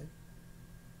admit it yet.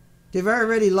 They've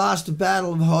already lost the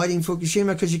battle of hiding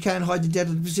Fukushima because you can't hide the dead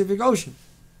of the Pacific Ocean.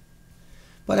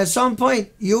 But at some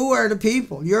point, you are the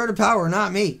people. You're the power,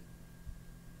 not me.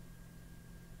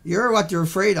 You're what they're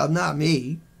afraid of, not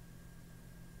me.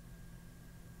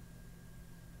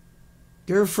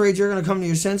 They're afraid you're going to come to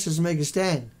your senses and make a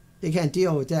stand. They can't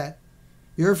deal with that.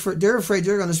 They're afraid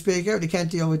you're going to speak out. They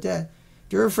can't deal with that.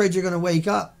 They're afraid you're going to wake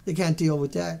up. They can't deal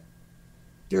with that.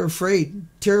 They're afraid,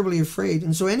 terribly afraid.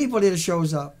 And so anybody that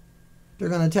shows up, they're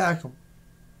going to attack them.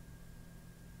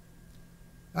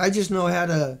 I just know how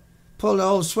to pull the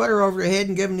old sweater over your head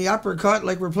and give them the uppercut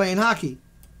like we're playing hockey.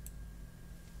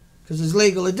 Because it's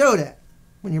legal to do that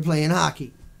when you're playing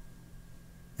hockey.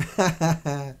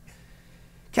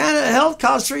 Canada Health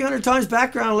calls 300 times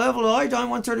background level of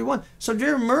iodine-131. So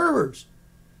they're murderers.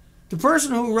 The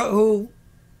person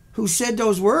who said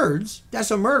those words,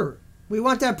 that's a murderer. We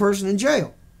want that person in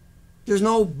jail. There's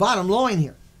no bottom line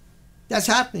here. That's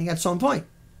happening at some point.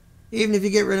 Even if you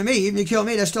get rid of me, even if you kill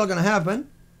me, that's still going to happen.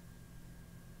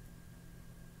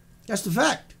 That's the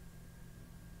fact.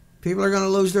 People are going to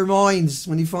lose their minds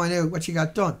when you find out what you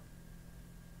got done.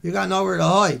 You got nowhere to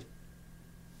hide.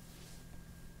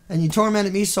 And you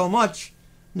tormented me so much.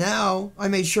 Now I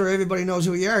made sure everybody knows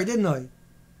who you are, didn't I?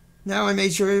 Now I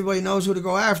made sure everybody knows who to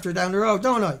go after down the road,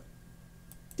 don't I?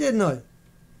 Didn't I?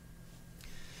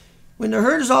 When the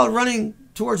herd is all running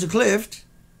towards a cliff,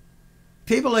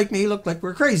 people like me look like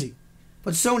we're crazy.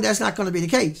 But soon that's not going to be the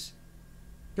case.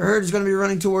 The herd is going to be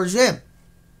running towards them.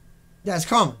 That's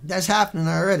coming. That's happening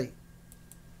already.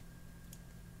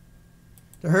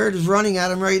 The herd is running at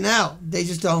them right now. They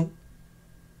just don't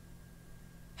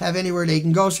have anywhere they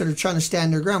can go, so they're trying to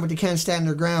stand their ground, but they can't stand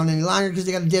their ground any longer because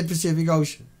they got a dead Pacific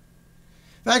Ocean.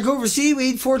 Vancouver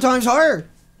seaweed 4 times higher.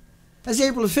 That's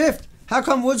April the 5th. How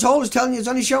come Woods Hole is telling you it's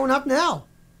only showing up now?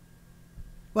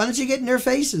 Why don't you get in their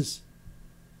faces?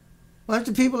 Why don't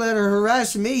the people that are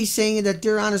harassing me, saying that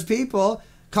they're honest people,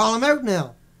 call them out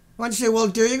now? Why don't you say, well,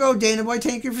 there you go, Dana boy,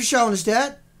 thank you for showing us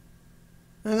that.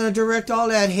 I'm going to direct all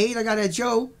that hate I got at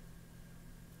Joe.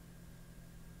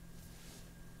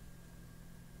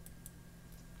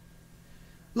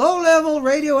 Low-level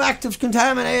radioactive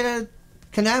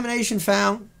contamination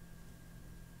found.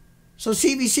 So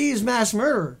CBC is mass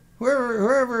murderer.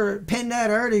 Whoever penned that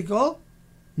article,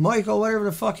 Michael, whatever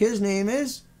the fuck his name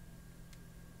is,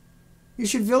 you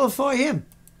should vilify him.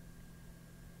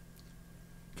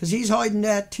 Because he's hiding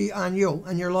that on you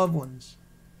and your loved ones.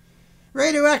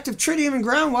 Radioactive tritium in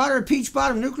groundwater at Peach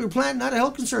Bottom nuclear plant, not a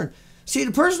health concern. See,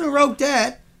 the person who wrote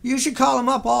that, you should call them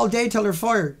up all day till they're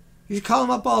fired. You should call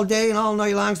them up all day and all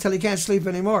night long till they can't sleep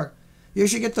anymore. You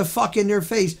should get the fuck in their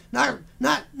face. Not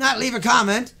leave a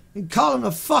comment and call them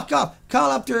the fuck up.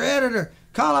 Call up their editor.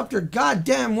 Call up their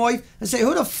goddamn wife and say,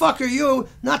 who the fuck are you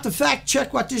not to fact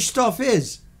check what this stuff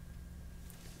is?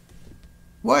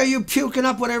 Why are you puking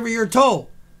up whatever you're told?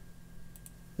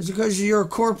 Is it because you're a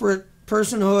corporate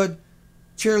personhood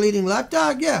cheerleading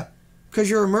lapdog? Yeah. Because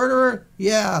you're a murderer?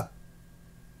 Yeah.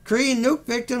 Korean nuke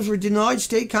victims were denied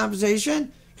state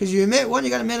compensation because you admit one, you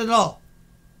got to admit it all.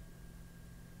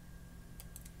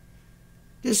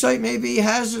 This site may be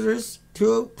hazardous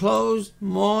to closed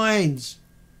mines.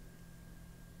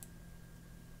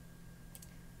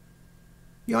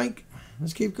 Yoink.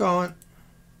 Let's keep going.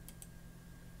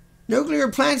 Nuclear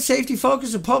plant safety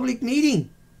focus a public meeting.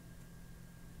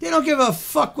 They don't give a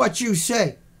fuck what you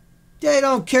say. They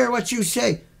don't care what you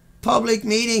say. Public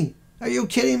meeting. Are you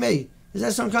kidding me? Is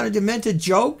that some kind of demented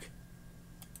joke?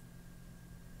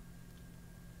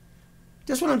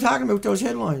 That's what I'm talking about with those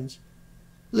headlines.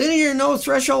 Linear no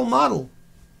threshold model.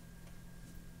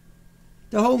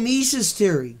 The homeostasis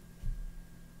theory.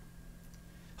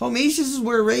 Homeostasis is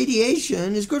where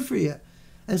radiation is good for you.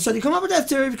 And so they come up with that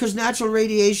theory because natural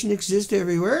radiation exists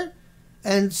everywhere.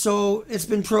 And so it's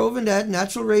been proven that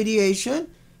natural radiation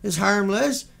is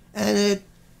harmless and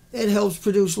it helps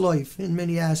produce life in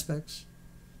many aspects.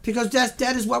 Because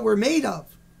that is what we're made of.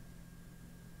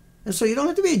 And so you don't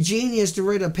have to be a genius to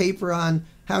write a paper on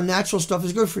how natural stuff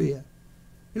is good for you.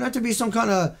 You don't have to be some kind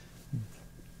of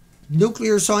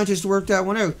nuclear scientist to work that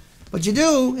one out. But you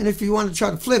do, and if you want to try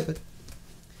to flip it.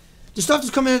 The stuff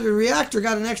that's coming out of the reactor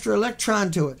got an extra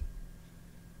electron to it.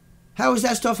 How is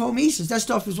that stuff homeostasis? That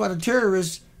stuff is what a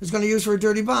terrorist is going to use for a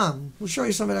dirty bomb. We'll show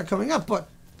you some of that coming up. But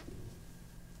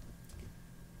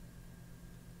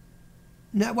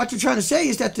now what they're trying to say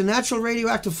is that the natural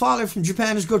radioactive fallout from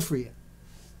Japan is good for you.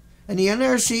 And the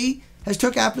NRC has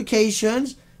took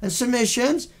applications and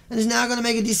submissions and is now going to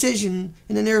make a decision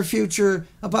in the near future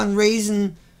upon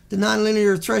raising the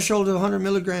nonlinear threshold of 100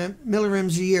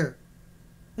 milligrams a year.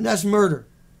 And that's murder.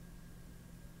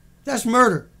 That's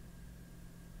murder.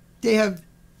 They have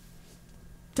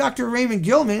Dr. Raymond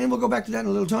Gilman, and we'll go back to that in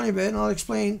a little tiny bit, and I'll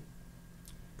explain,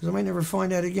 because I might never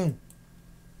find that again.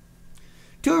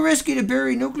 Too risky to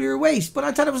bury nuclear waste, but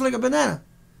I thought it was like a banana.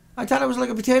 I thought it was like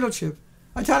a potato chip.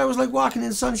 I thought it was like walking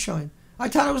in sunshine. I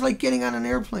thought it was like getting on an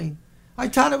airplane. I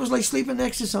thought it was like sleeping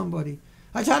next to somebody.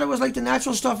 I thought it was like the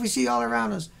natural stuff we see all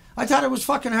around us. I thought it was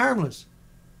fucking harmless.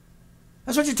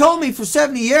 That's what you told me for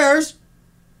 70 years.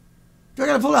 Do I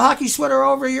got to pull a hockey sweater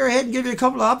over your head and give you a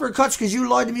couple of uppercuts because you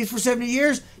lied to me for 70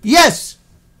 years? Yes!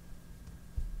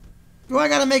 Do I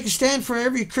got to make a stand for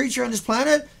every creature on this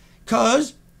planet?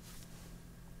 Because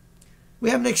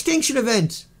we have an extinction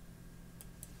event.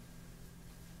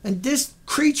 And this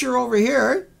creature over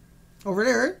here, over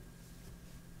there,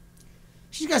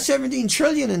 she's got 17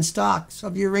 trillion in stocks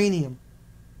of uranium.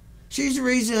 She's the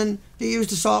reason they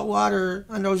used the salt water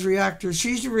on those reactors.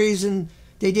 She's the reason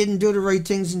they didn't do the right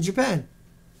things in Japan.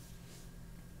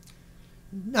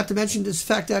 Not to mention this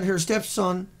fact that her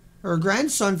stepson or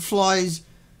grandson flies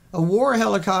a war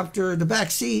helicopter in the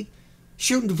back seat,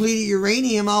 shooting depleted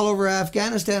uranium all over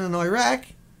Afghanistan and Iraq.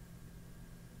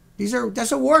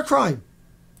 That's a war crime.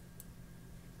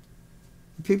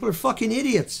 People are fucking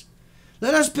idiots.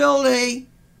 Let us build a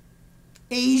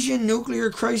Asian nuclear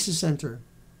crisis center.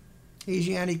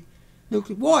 Asiatic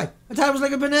nuclear. Why? I thought it was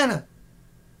like a banana.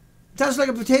 I thought it was like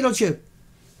a potato chip.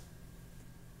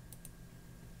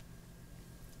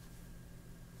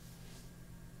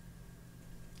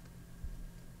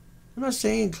 I'm not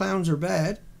saying clowns are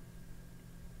bad.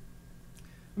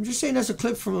 I'm just saying that's a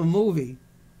clip from a movie.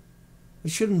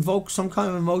 It should invoke some kind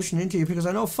of emotion into you because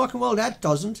I know fucking well that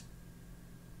doesn't.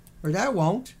 Or that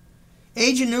won't.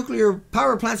 Asian nuclear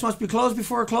power plants must be closed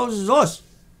before it closes us.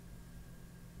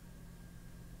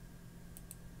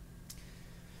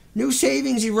 New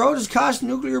savings erode as cost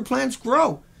nuclear plants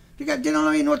grow. They don't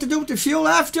even know what to do with the fuel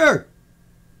after.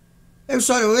 They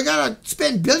got to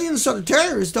spend billions so the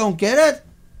terrorists don't get it.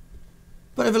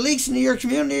 But if it leaks into your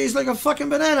community, it's like a fucking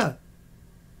banana.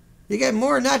 You get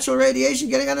more natural radiation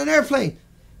getting on an airplane.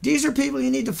 These are people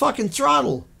you need to fucking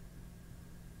throttle.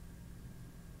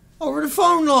 Over the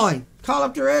phone line. Call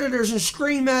up their editors and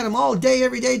scream at them all day,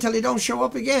 every day till they don't show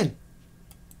up again.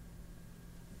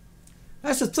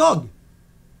 That's a thug.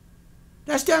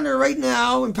 That's down there right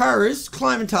now in Paris,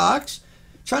 climate talks,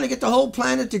 trying to get the whole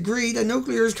planet to agree that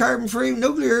nuclear is carbon-free.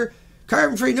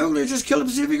 Carbon-free nuclear just killed the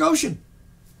Pacific Ocean.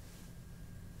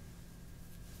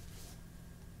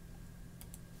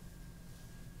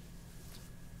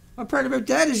 What part about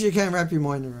that is you can't wrap your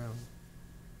mind around?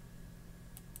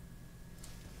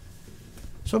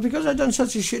 So because I've done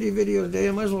such a shitty video today,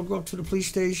 I might as well go up to the police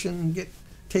station and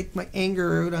take my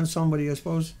anger out on somebody, I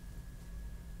suppose,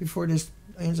 before this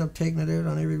ends up taking it out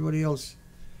on everybody else.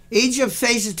 Egypt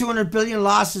faces 200 billion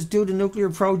losses due to nuclear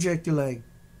project delay.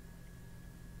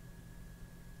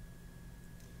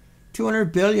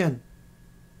 200 billion.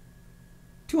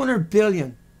 200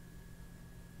 billion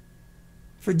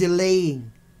for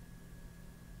delaying.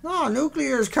 No,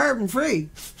 nuclear is carbon free.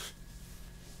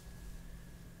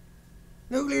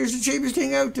 Nuclear is the cheapest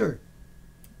thing out there.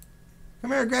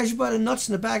 Come here, grabs you by the nuts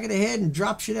in the back of the head and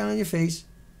drops you down on your face.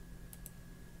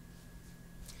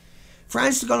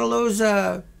 France is going to lose,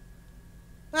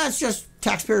 that's just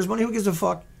taxpayers' money. Who gives a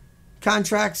fuck?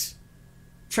 Contracts,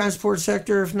 transport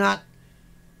sector, if not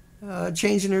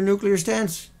changing their nuclear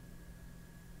stance.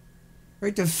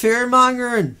 Right, the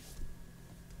fear-mongering.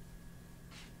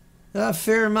 The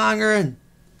fear-mongering.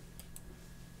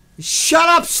 Shut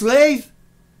up, slave.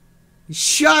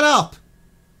 Shut up.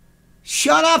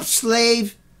 Shut up,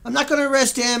 slave. I'm not going to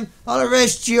arrest him. I'll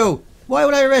arrest you. Why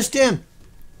would I arrest him?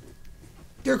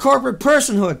 They're corporate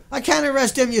personhood. I can't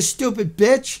arrest them, you stupid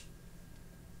bitch.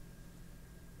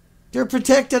 They're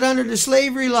protected under the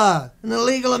slavery law, an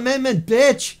illegal amendment,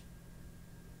 bitch.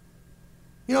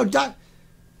 You know, the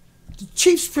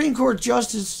Chief Supreme Court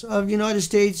Justice of the United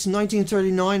States in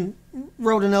 1939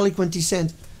 wrote an eloquent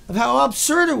dissent of how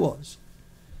absurd it was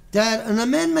that an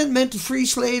amendment meant to free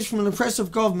slaves from an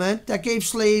oppressive government that gave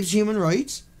slaves human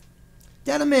rights,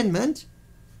 that amendment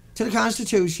to the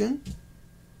Constitution,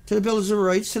 to the Bills of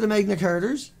Rights, to the Magna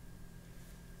Cartas,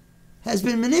 has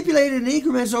been manipulated in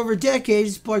increments over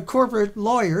decades by corporate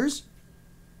lawyers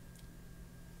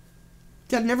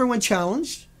that never went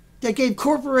challenged, that gave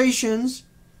corporations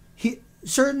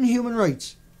certain human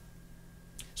rights.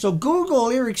 So Google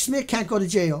Eric Schmidt can't go to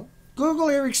jail. Google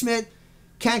Eric Schmidt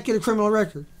can't get a criminal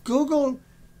record. Google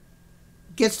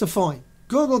gets the fine.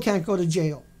 Google can't go to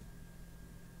jail.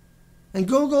 And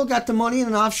Google got the money in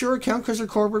an offshore account because they're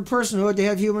corporate personhood. They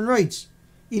have human rights.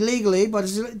 Illegally, but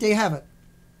they have it.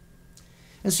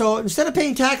 And so instead of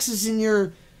paying taxes in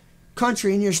your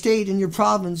country, in your state, in your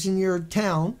province, in your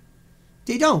town,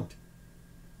 they don't.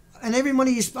 And all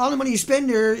the money you spend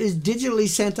there is digitally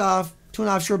sent off to an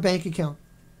offshore bank account.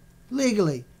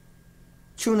 Legally.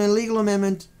 Through an illegal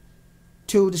amendment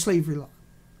to the slavery law.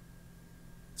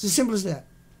 It's as simple as that.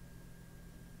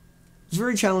 It's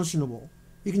very challengeable.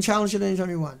 You can challenge it anytime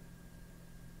you want,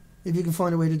 if you can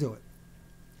find a way to do it.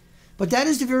 But that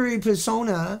is the very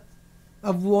persona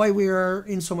of why we are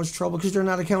in so much trouble, because they're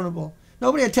not accountable.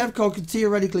 Nobody at TEPCO could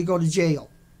theoretically go to jail,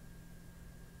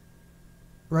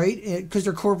 right? Because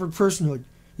they're corporate personhood.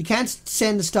 You can't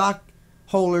send the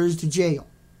stockholders to jail.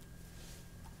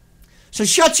 So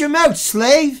shut your mouth,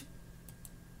 slave!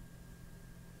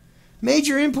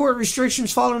 Major import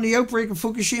restrictions following the outbreak of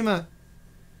Fukushima.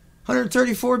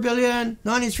 134 billion,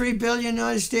 93 billion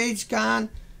United States gone,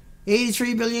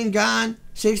 83 billion gone,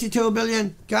 62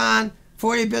 billion gone,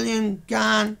 40 billion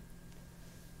gone.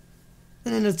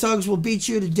 And then the thugs will beat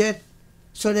you to death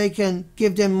so they can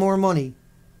give them more money.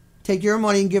 Take your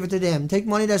money and give it to them. Take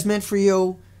money that's meant for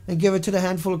you and give it to the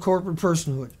handful of corporate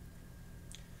personhood.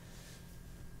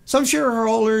 Some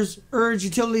shareholders urge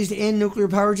utilities to end nuclear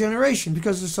power generation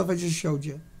because of the stuff I just showed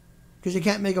you. Because they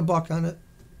can't make a buck on it.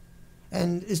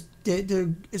 And it's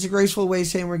a graceful way of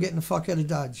saying we're getting the fuck out of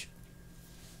Dodge.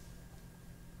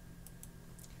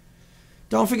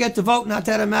 Don't forget to vote, not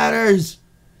that it matters.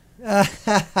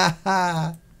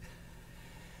 But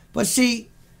see,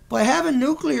 by having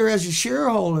nuclear as a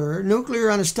shareholder, nuclear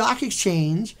on a stock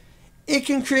exchange, it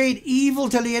can create evil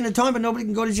till the end of time, but nobody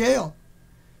can go to jail.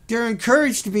 They're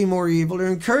encouraged to be more evil. They're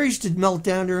encouraged to melt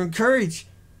down. They're encouraged.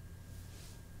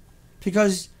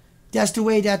 Because that's the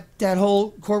way that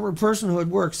whole corporate personhood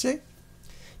works, see?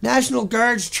 National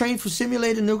Guards trained for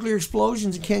simulated nuclear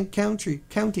explosions in Kent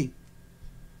County.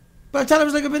 But I thought it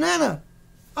was like a banana.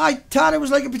 I thought it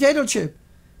was like a potato chip.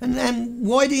 And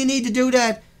why do you need to do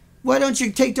that? Why don't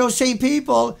you take those same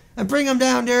people and bring them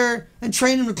down there and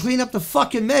train them to clean up the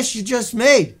fucking mess you just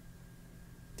made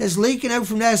that's leaking out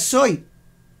from that site?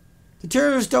 The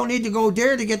terrorists don't need to go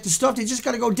there to get the stuff. They just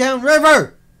got to go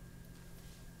downriver.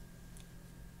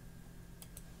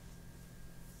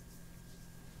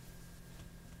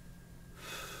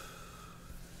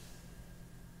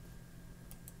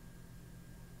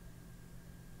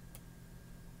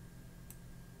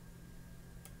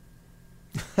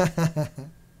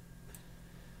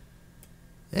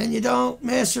 And you don't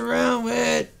mess around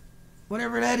with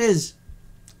whatever that is.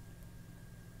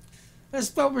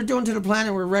 That's what we're doing to the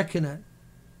planet. We're wrecking it.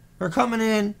 We're coming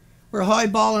in, we're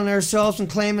highballing ourselves and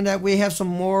claiming that we have some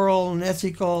moral and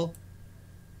ethical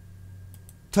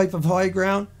type of high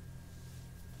ground.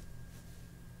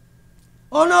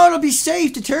 Oh no, it'll be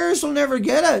safe. The terrorists will never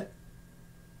get it.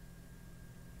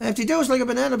 And if they do, it's like a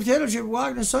banana potato chip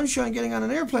walking in the sunshine getting on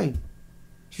an airplane.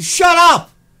 So shut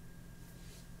up!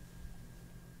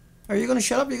 Are you going to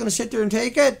shut up? Are you going to sit there and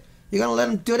take it? You gonna let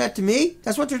them do that to me?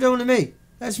 That's what they're doing to me.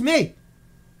 That's me.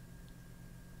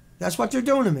 That's what they're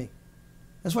doing to me.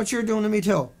 That's what you're doing to me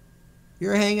too.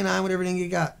 You're hanging on with everything you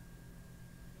got.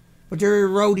 But they're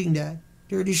eroding that.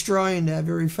 They're destroying that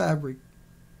very fabric.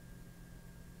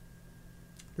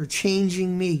 They're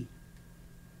changing me.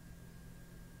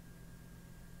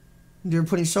 They're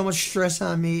putting so much stress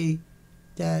on me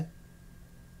that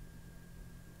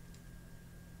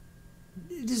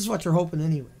this is what they're hoping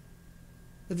anyway.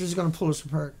 They're just going to pull us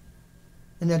apart.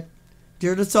 And that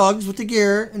they're the thugs with the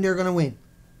gear and they're going to win.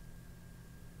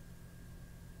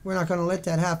 We're not going to let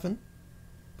that happen.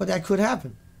 But that could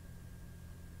happen.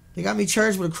 They got me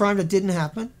charged with a crime that didn't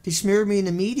happen. They smeared me in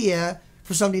the media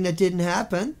for something that didn't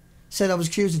happen. Said I was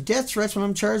accused of death threats when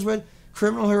I'm charged with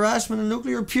criminal harassment and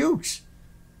nuclear pukes.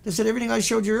 They said everything I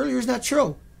showed you earlier is not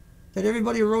true. That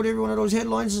everybody who wrote every one of those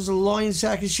headlines is a lying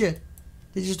sack of shit.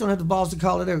 They just don't have the balls to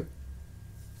call it out.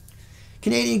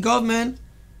 Canadian government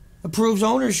approves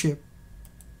ownership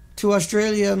to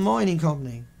Australia Mining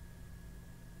Company.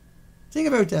 Think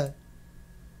about that.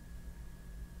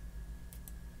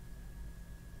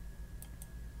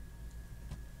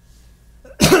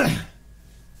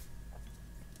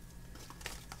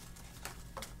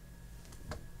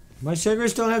 My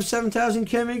cigarettes don't have 7,000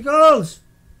 chemicals.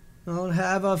 I don't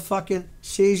have a fucking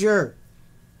seizure.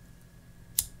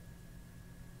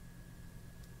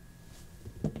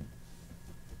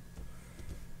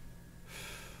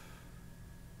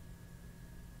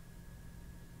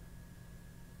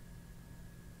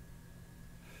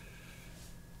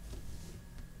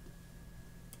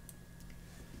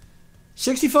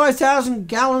 $65,000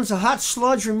 gallons of hot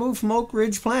sludge removed from Oak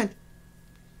Ridge plant.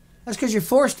 That's because you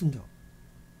forced them to.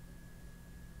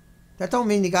 That don't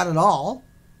mean you got it all.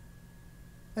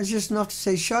 That's just enough to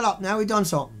say, shut up, now we done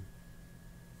something.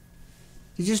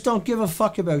 They just don't give a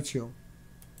fuck about you.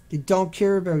 They don't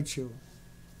care about you.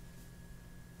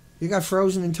 You got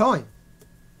frozen in time.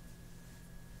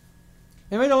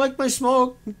 Anybody don't like my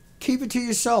smoke, keep it to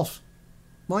yourself.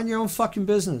 Mind your own fucking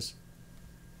business.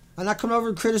 I'm not coming over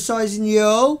and criticizing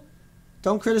you.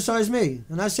 Don't criticize me.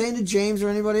 I'm not saying to James or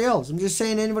anybody else. I'm just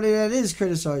saying to anybody that is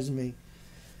criticizing me.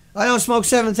 I don't smoke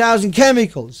 7,000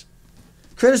 chemicals.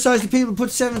 Criticize the people who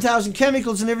put 7,000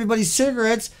 chemicals in everybody's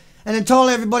cigarettes and then told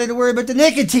everybody to worry about the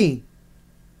nicotine.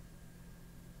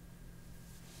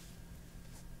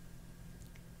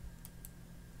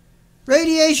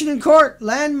 Radiation in court.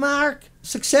 Landmark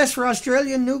success for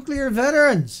Australian nuclear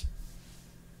veterans.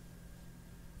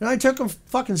 It only took them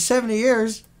fucking 70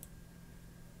 years.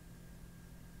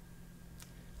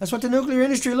 That's what the nuclear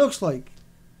industry looks like.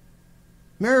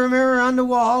 Mirror, mirror on the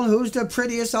wall, who's the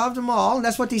prettiest of them all? And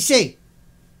that's what they see.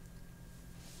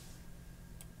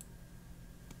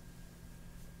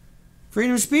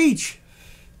 Freedom of speech.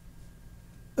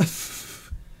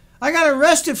 I got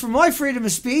arrested for my freedom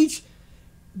of speech,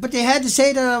 but they had to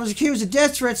say that I was accused of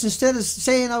death threats instead of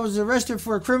saying I was arrested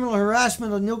for criminal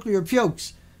harassment of nuclear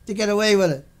pukes to get away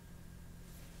with it.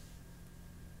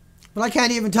 But I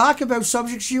can't even talk about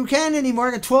subjects you can anymore.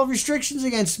 I got 12 restrictions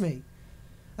against me.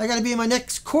 I got to be in my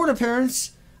next court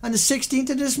appearance on the 16th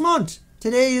of this month.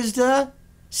 Today is the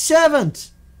 7th.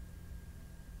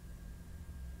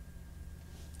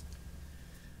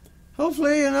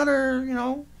 Hopefully another,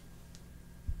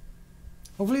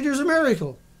 hopefully there's a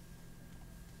miracle.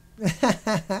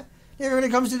 Everybody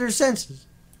comes to their senses.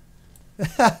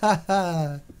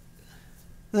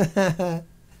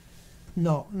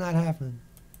 No, not happening.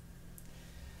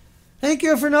 Thank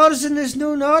you for noticing this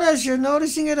new notice. You're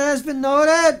noticing it has been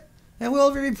noted and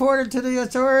will be reported to the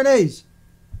authorities.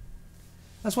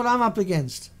 That's what I'm up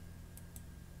against.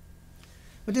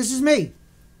 But this is me.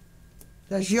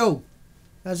 That's you.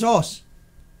 That's us.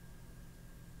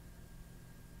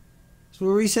 So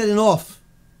we're resetting off.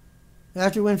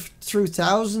 After we went through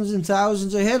thousands and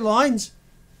thousands of headlines,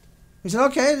 we said,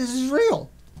 okay, this is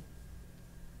real.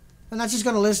 I'm not just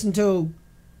going to listen to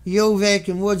Uvik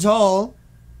and Woods Hole.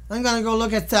 I'm going to go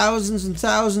look at thousands and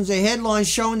thousands of headlines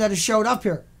showing that it showed up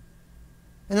here.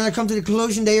 And then I come to the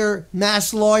conclusion they are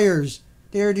mass lawyers.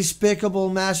 They are despicable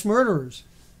mass murderers.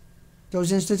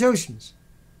 Those institutions.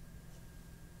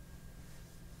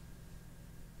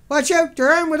 Watch out,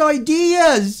 they're armed with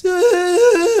ideas.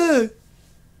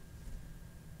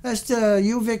 That's the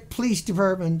Uvik Police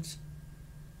Department.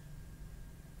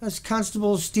 That's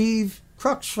Constable Steve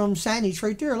Crooks from Saanich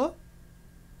right there, look.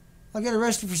 I'll get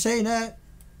arrested for saying that.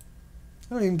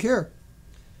 I don't even care.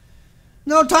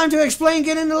 No time to explain,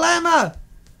 get in the llama.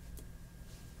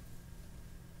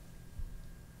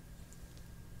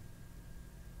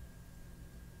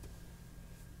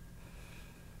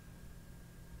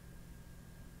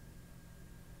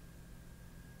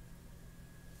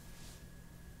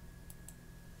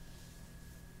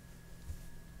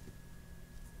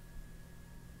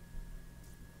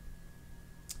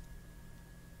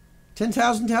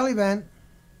 10,000 Taliban.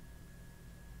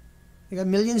 They got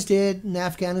millions dead in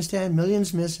Afghanistan,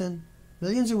 millions missing,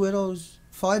 millions of widows,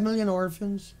 5 million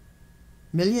orphans,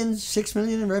 millions, 6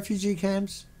 million in refugee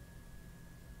camps.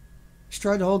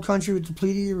 Destroyed the whole country with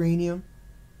depleted uranium.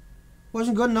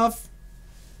 Wasn't good enough.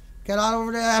 Got out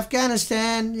over to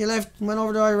Afghanistan, you left and went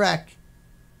over to Iraq.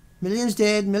 Millions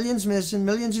dead, millions missing,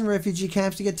 millions in refugee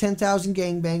camps to get 10,000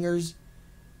 gangbangers.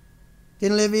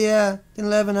 Then Libya,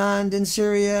 then Lebanon, then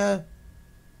Syria,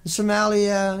 then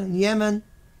Somalia, and Yemen.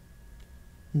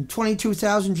 And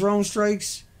 22,000 drone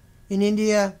strikes in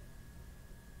India.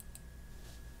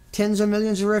 Tens of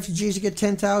millions of refugees to get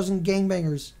 10,000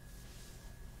 gangbangers.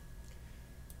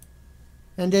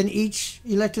 And then each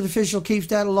elected official keeps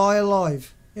that lie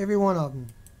alive. Every one of them.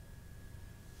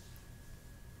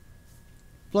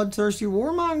 Bloodthirsty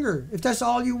warmonger. If that's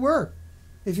all you were.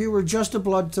 If you were just a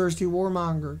bloodthirsty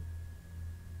warmonger.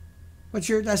 But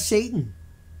that's Satan.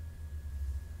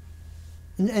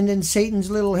 And then Satan's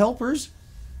little helpers.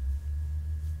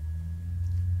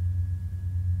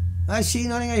 I see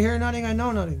nothing, I hear nothing, I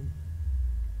know nothing.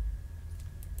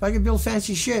 If I could build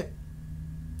fancy shit,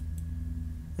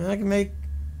 and I can make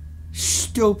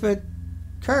stupid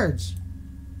cards.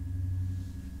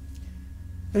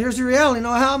 But here's the reality.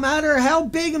 No matter how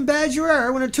big and bad you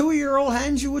are, when a 2-year-old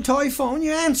hands you a toy phone,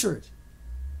 you answer it.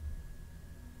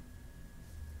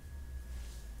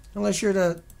 Unless you're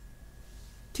the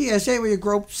TSA where you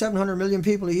grope 700 million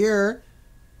people a year,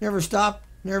 never stopped,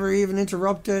 never even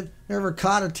interrupted, never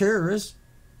caught a terrorist.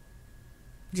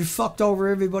 But you fucked over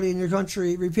everybody in your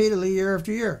country repeatedly year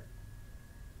after year.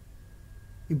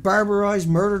 You barbarized,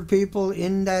 murdered people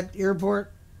in that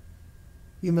airport.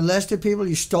 You molested people,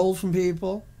 you stole from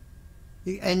people.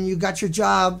 And you got your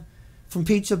job from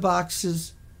pizza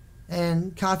boxes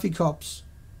and coffee cups,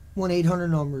 1-800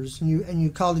 numbers. And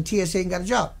you called the TSA and got a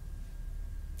job.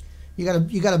 You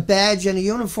got a badge and a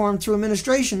uniform through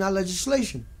administration, not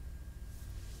legislation.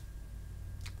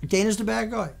 Dana's the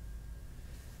bad guy.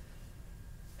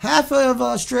 Half of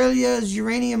Australia's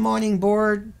uranium mining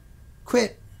board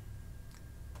quit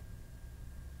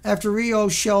after Rio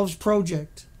shelves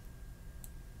project.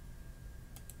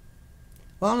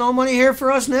 Well, no money here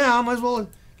for us now. Might as well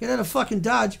get out of fucking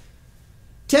Dodge.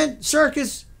 Tent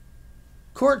circus.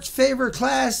 Courts favor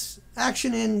class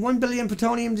action in 1 billion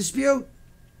plutonium dispute.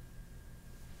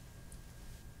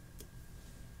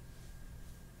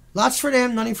 Lots for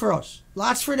them, nothing for us.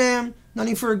 Lots for them,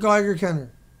 nothing for a Geiger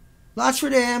counter. Lots for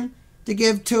them to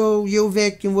give to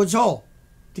UVic and Woods Hole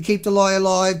to keep the lie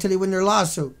alive till they win their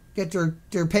lawsuit, get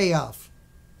their payoff.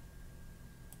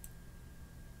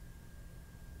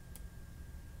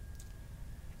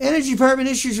 Energy Department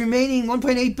issues remaining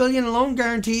 1.8 billion in loan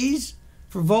guarantees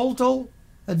for volatile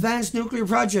advanced nuclear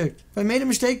project. If I made a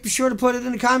mistake, be sure to put it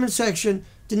in the comment section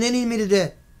denying me to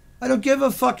death. I don't give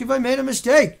a fuck if I made a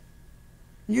mistake.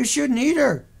 You shouldn't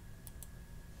either.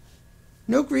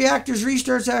 Nuke reactors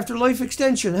restarts after life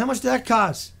extension. How much did that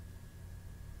cost?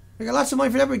 We got lots of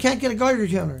money for that, but we can't get a Geiger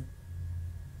counter.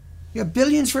 We got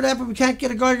billions for that, but we can't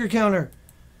get a Geiger counter.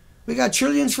 We got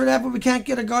trillions for that, but we can't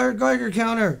get a Geiger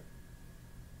counter.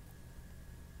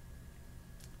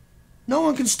 No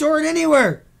one can store it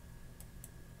anywhere.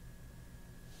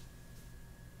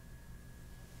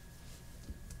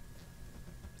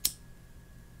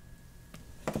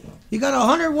 You got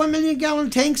 101 million gallon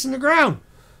tanks in the ground.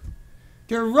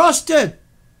 They're rusted.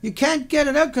 You can't get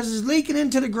it out because it's leaking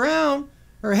into the ground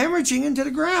or hemorrhaging into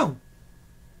the ground.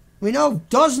 We know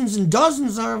dozens and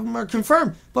dozens of them are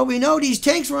confirmed, but we know these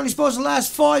tanks were only supposed to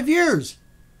last 5 years.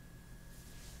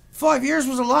 5 years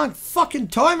was a long fucking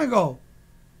time ago.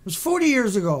 It was 40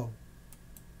 years ago.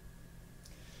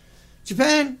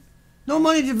 Japan, no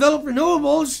money to develop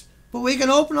renewables, but we can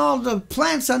open all the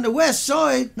plants on the west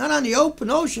side, not on the open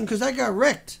ocean, because that got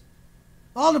wrecked.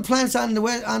 All the plants on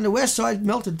the west side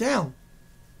melted down.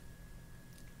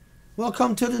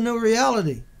 Welcome to the new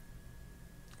reality.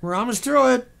 We're almost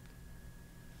through it.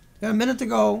 Got a minute to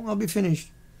go. I'll be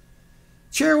finished.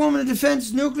 Chairwoman of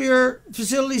Defense Nuclear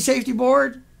Facility Safety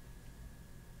Board.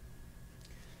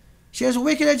 She has a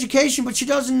wicked education, but she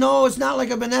doesn't know it's not like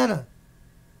a banana.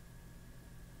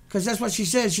 Because that's what she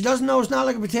says. She doesn't know it's not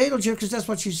like a potato chip because that's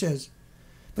what she says.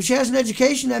 But she has an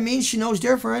education that means she knows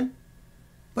different.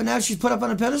 But now she's put up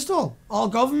on a pedestal. All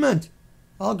government.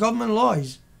 All government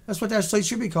lies. That's what that site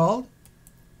should be called.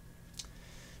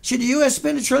 Should the U.S.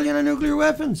 spend $1 trillion on nuclear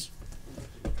weapons?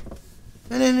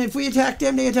 And then if we attack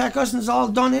them, they attack us and it's all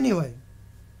done anyway.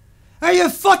 Are you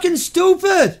fucking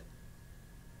stupid?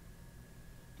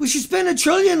 We should spend $1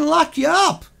 trillion and lock you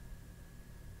up.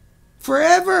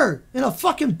 Forever. In a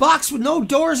fucking box with no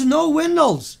doors and no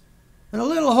windows. And a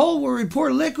little hole where we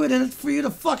pour liquid in it for you to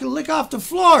fucking lick off the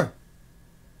floor.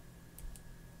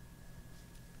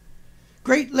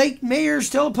 Great Lake Mayor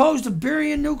still opposed to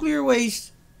burying nuclear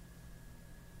waste.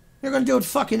 They're going to do it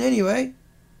fucking anyway.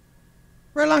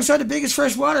 Right alongside the biggest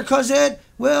freshwater cause it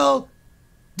will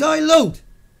dilute,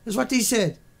 is what they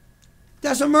said.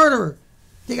 That's a murderer.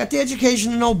 They got the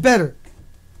education to know better.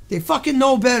 They fucking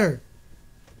know better.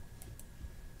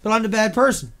 But I'm the bad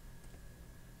person.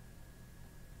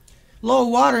 Low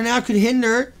water now could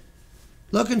hinder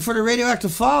looking for the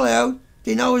radioactive fallout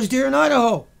they know is there in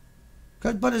Idaho.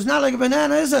 But it's not like a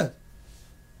banana, is it?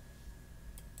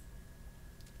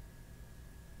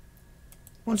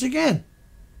 Once again,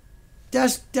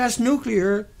 that's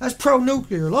nuclear. That's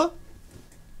pro-nuclear, look.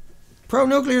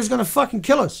 Pro-nuclear is going to fucking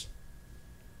kill us.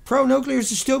 Pro-nuclear is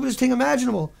the stupidest thing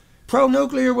imaginable.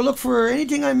 Pro-nuclear will look for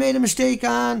anything I made a mistake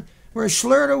on, where I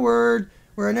slurred a word,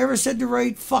 where I never said the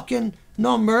right fucking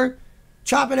number,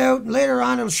 chop it out, and later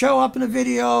on it'll show up in a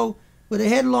video with a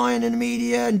headline in the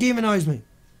media and demonize me.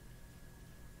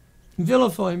 And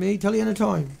vilify me till the end of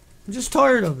time. I'm just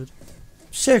tired of it.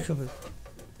 I'm sick of it.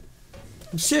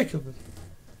 I'm sick of it.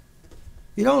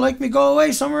 You don't like me, go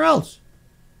away somewhere else.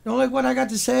 You don't like what I got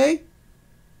to say?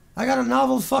 I got a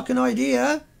novel fucking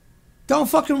idea. Don't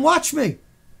fucking watch me.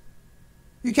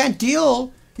 You can't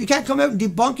come out and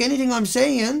debunk anything I'm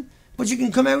saying, but you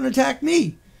can come out and attack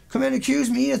me. Come out and accuse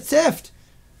me of theft.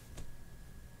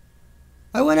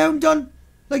 I went out and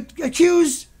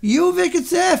accused you, Vic, of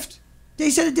theft. They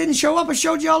said it didn't show up. I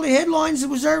showed you all the headlines. It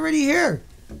was already here.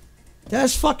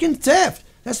 That's fucking theft.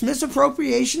 That's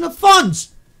misappropriation of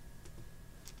funds.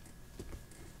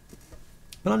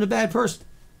 But I'm the bad person.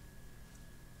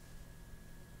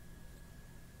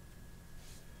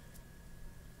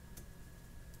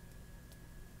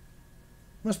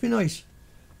 Must be nice.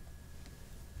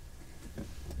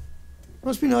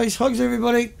 Must be nice. Hugs,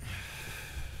 everybody.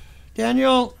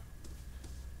 Daniel.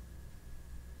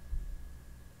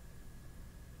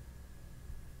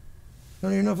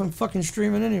 Don't even know if I'm fucking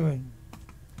streaming anyway.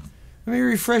 Let me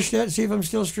refresh that and see if I'm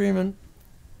still streaming.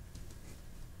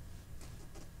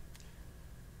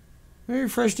 Let me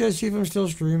refresh that and see if I'm still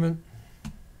streaming.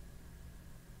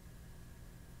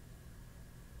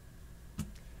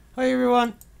 Hi,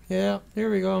 everyone. Yeah, there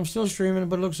we go. I'm still streaming,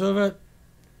 but it looks of it.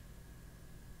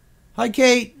 Hi,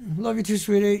 Kate. Love you too,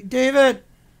 sweetie. David.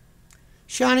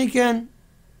 Shanikin.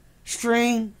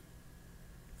 Strain.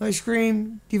 Ice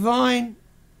cream. Divine.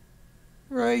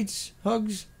 Rights.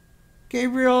 Hugs.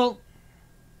 Gabriel.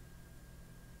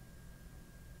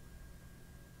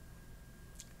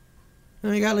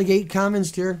 And I got like 8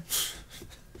 comments there.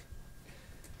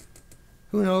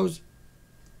 Who knows?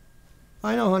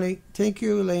 I know, honey. Thank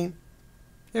you, Elaine.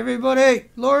 Everybody,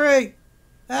 Lori,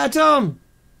 Atom,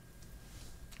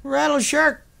 Rattle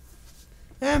Shark,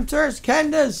 Amthurst,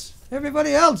 Candace,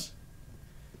 everybody else.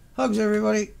 Hugs,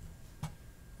 everybody.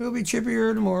 We'll be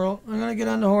chippier tomorrow. I'm going to get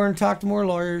on the horn and talk to more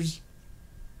lawyers.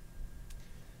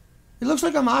 It looks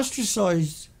like I'm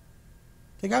ostracized.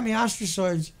 They got me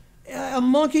ostracized. A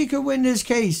monkey could win this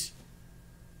case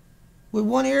with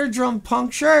one eardrum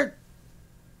punctured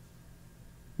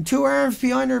and 2 arms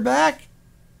behind her back.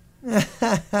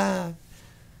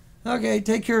 Okay,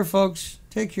 take care, folks.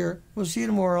 Take care. We'll see you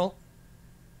tomorrow.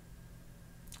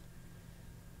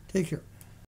 Take care.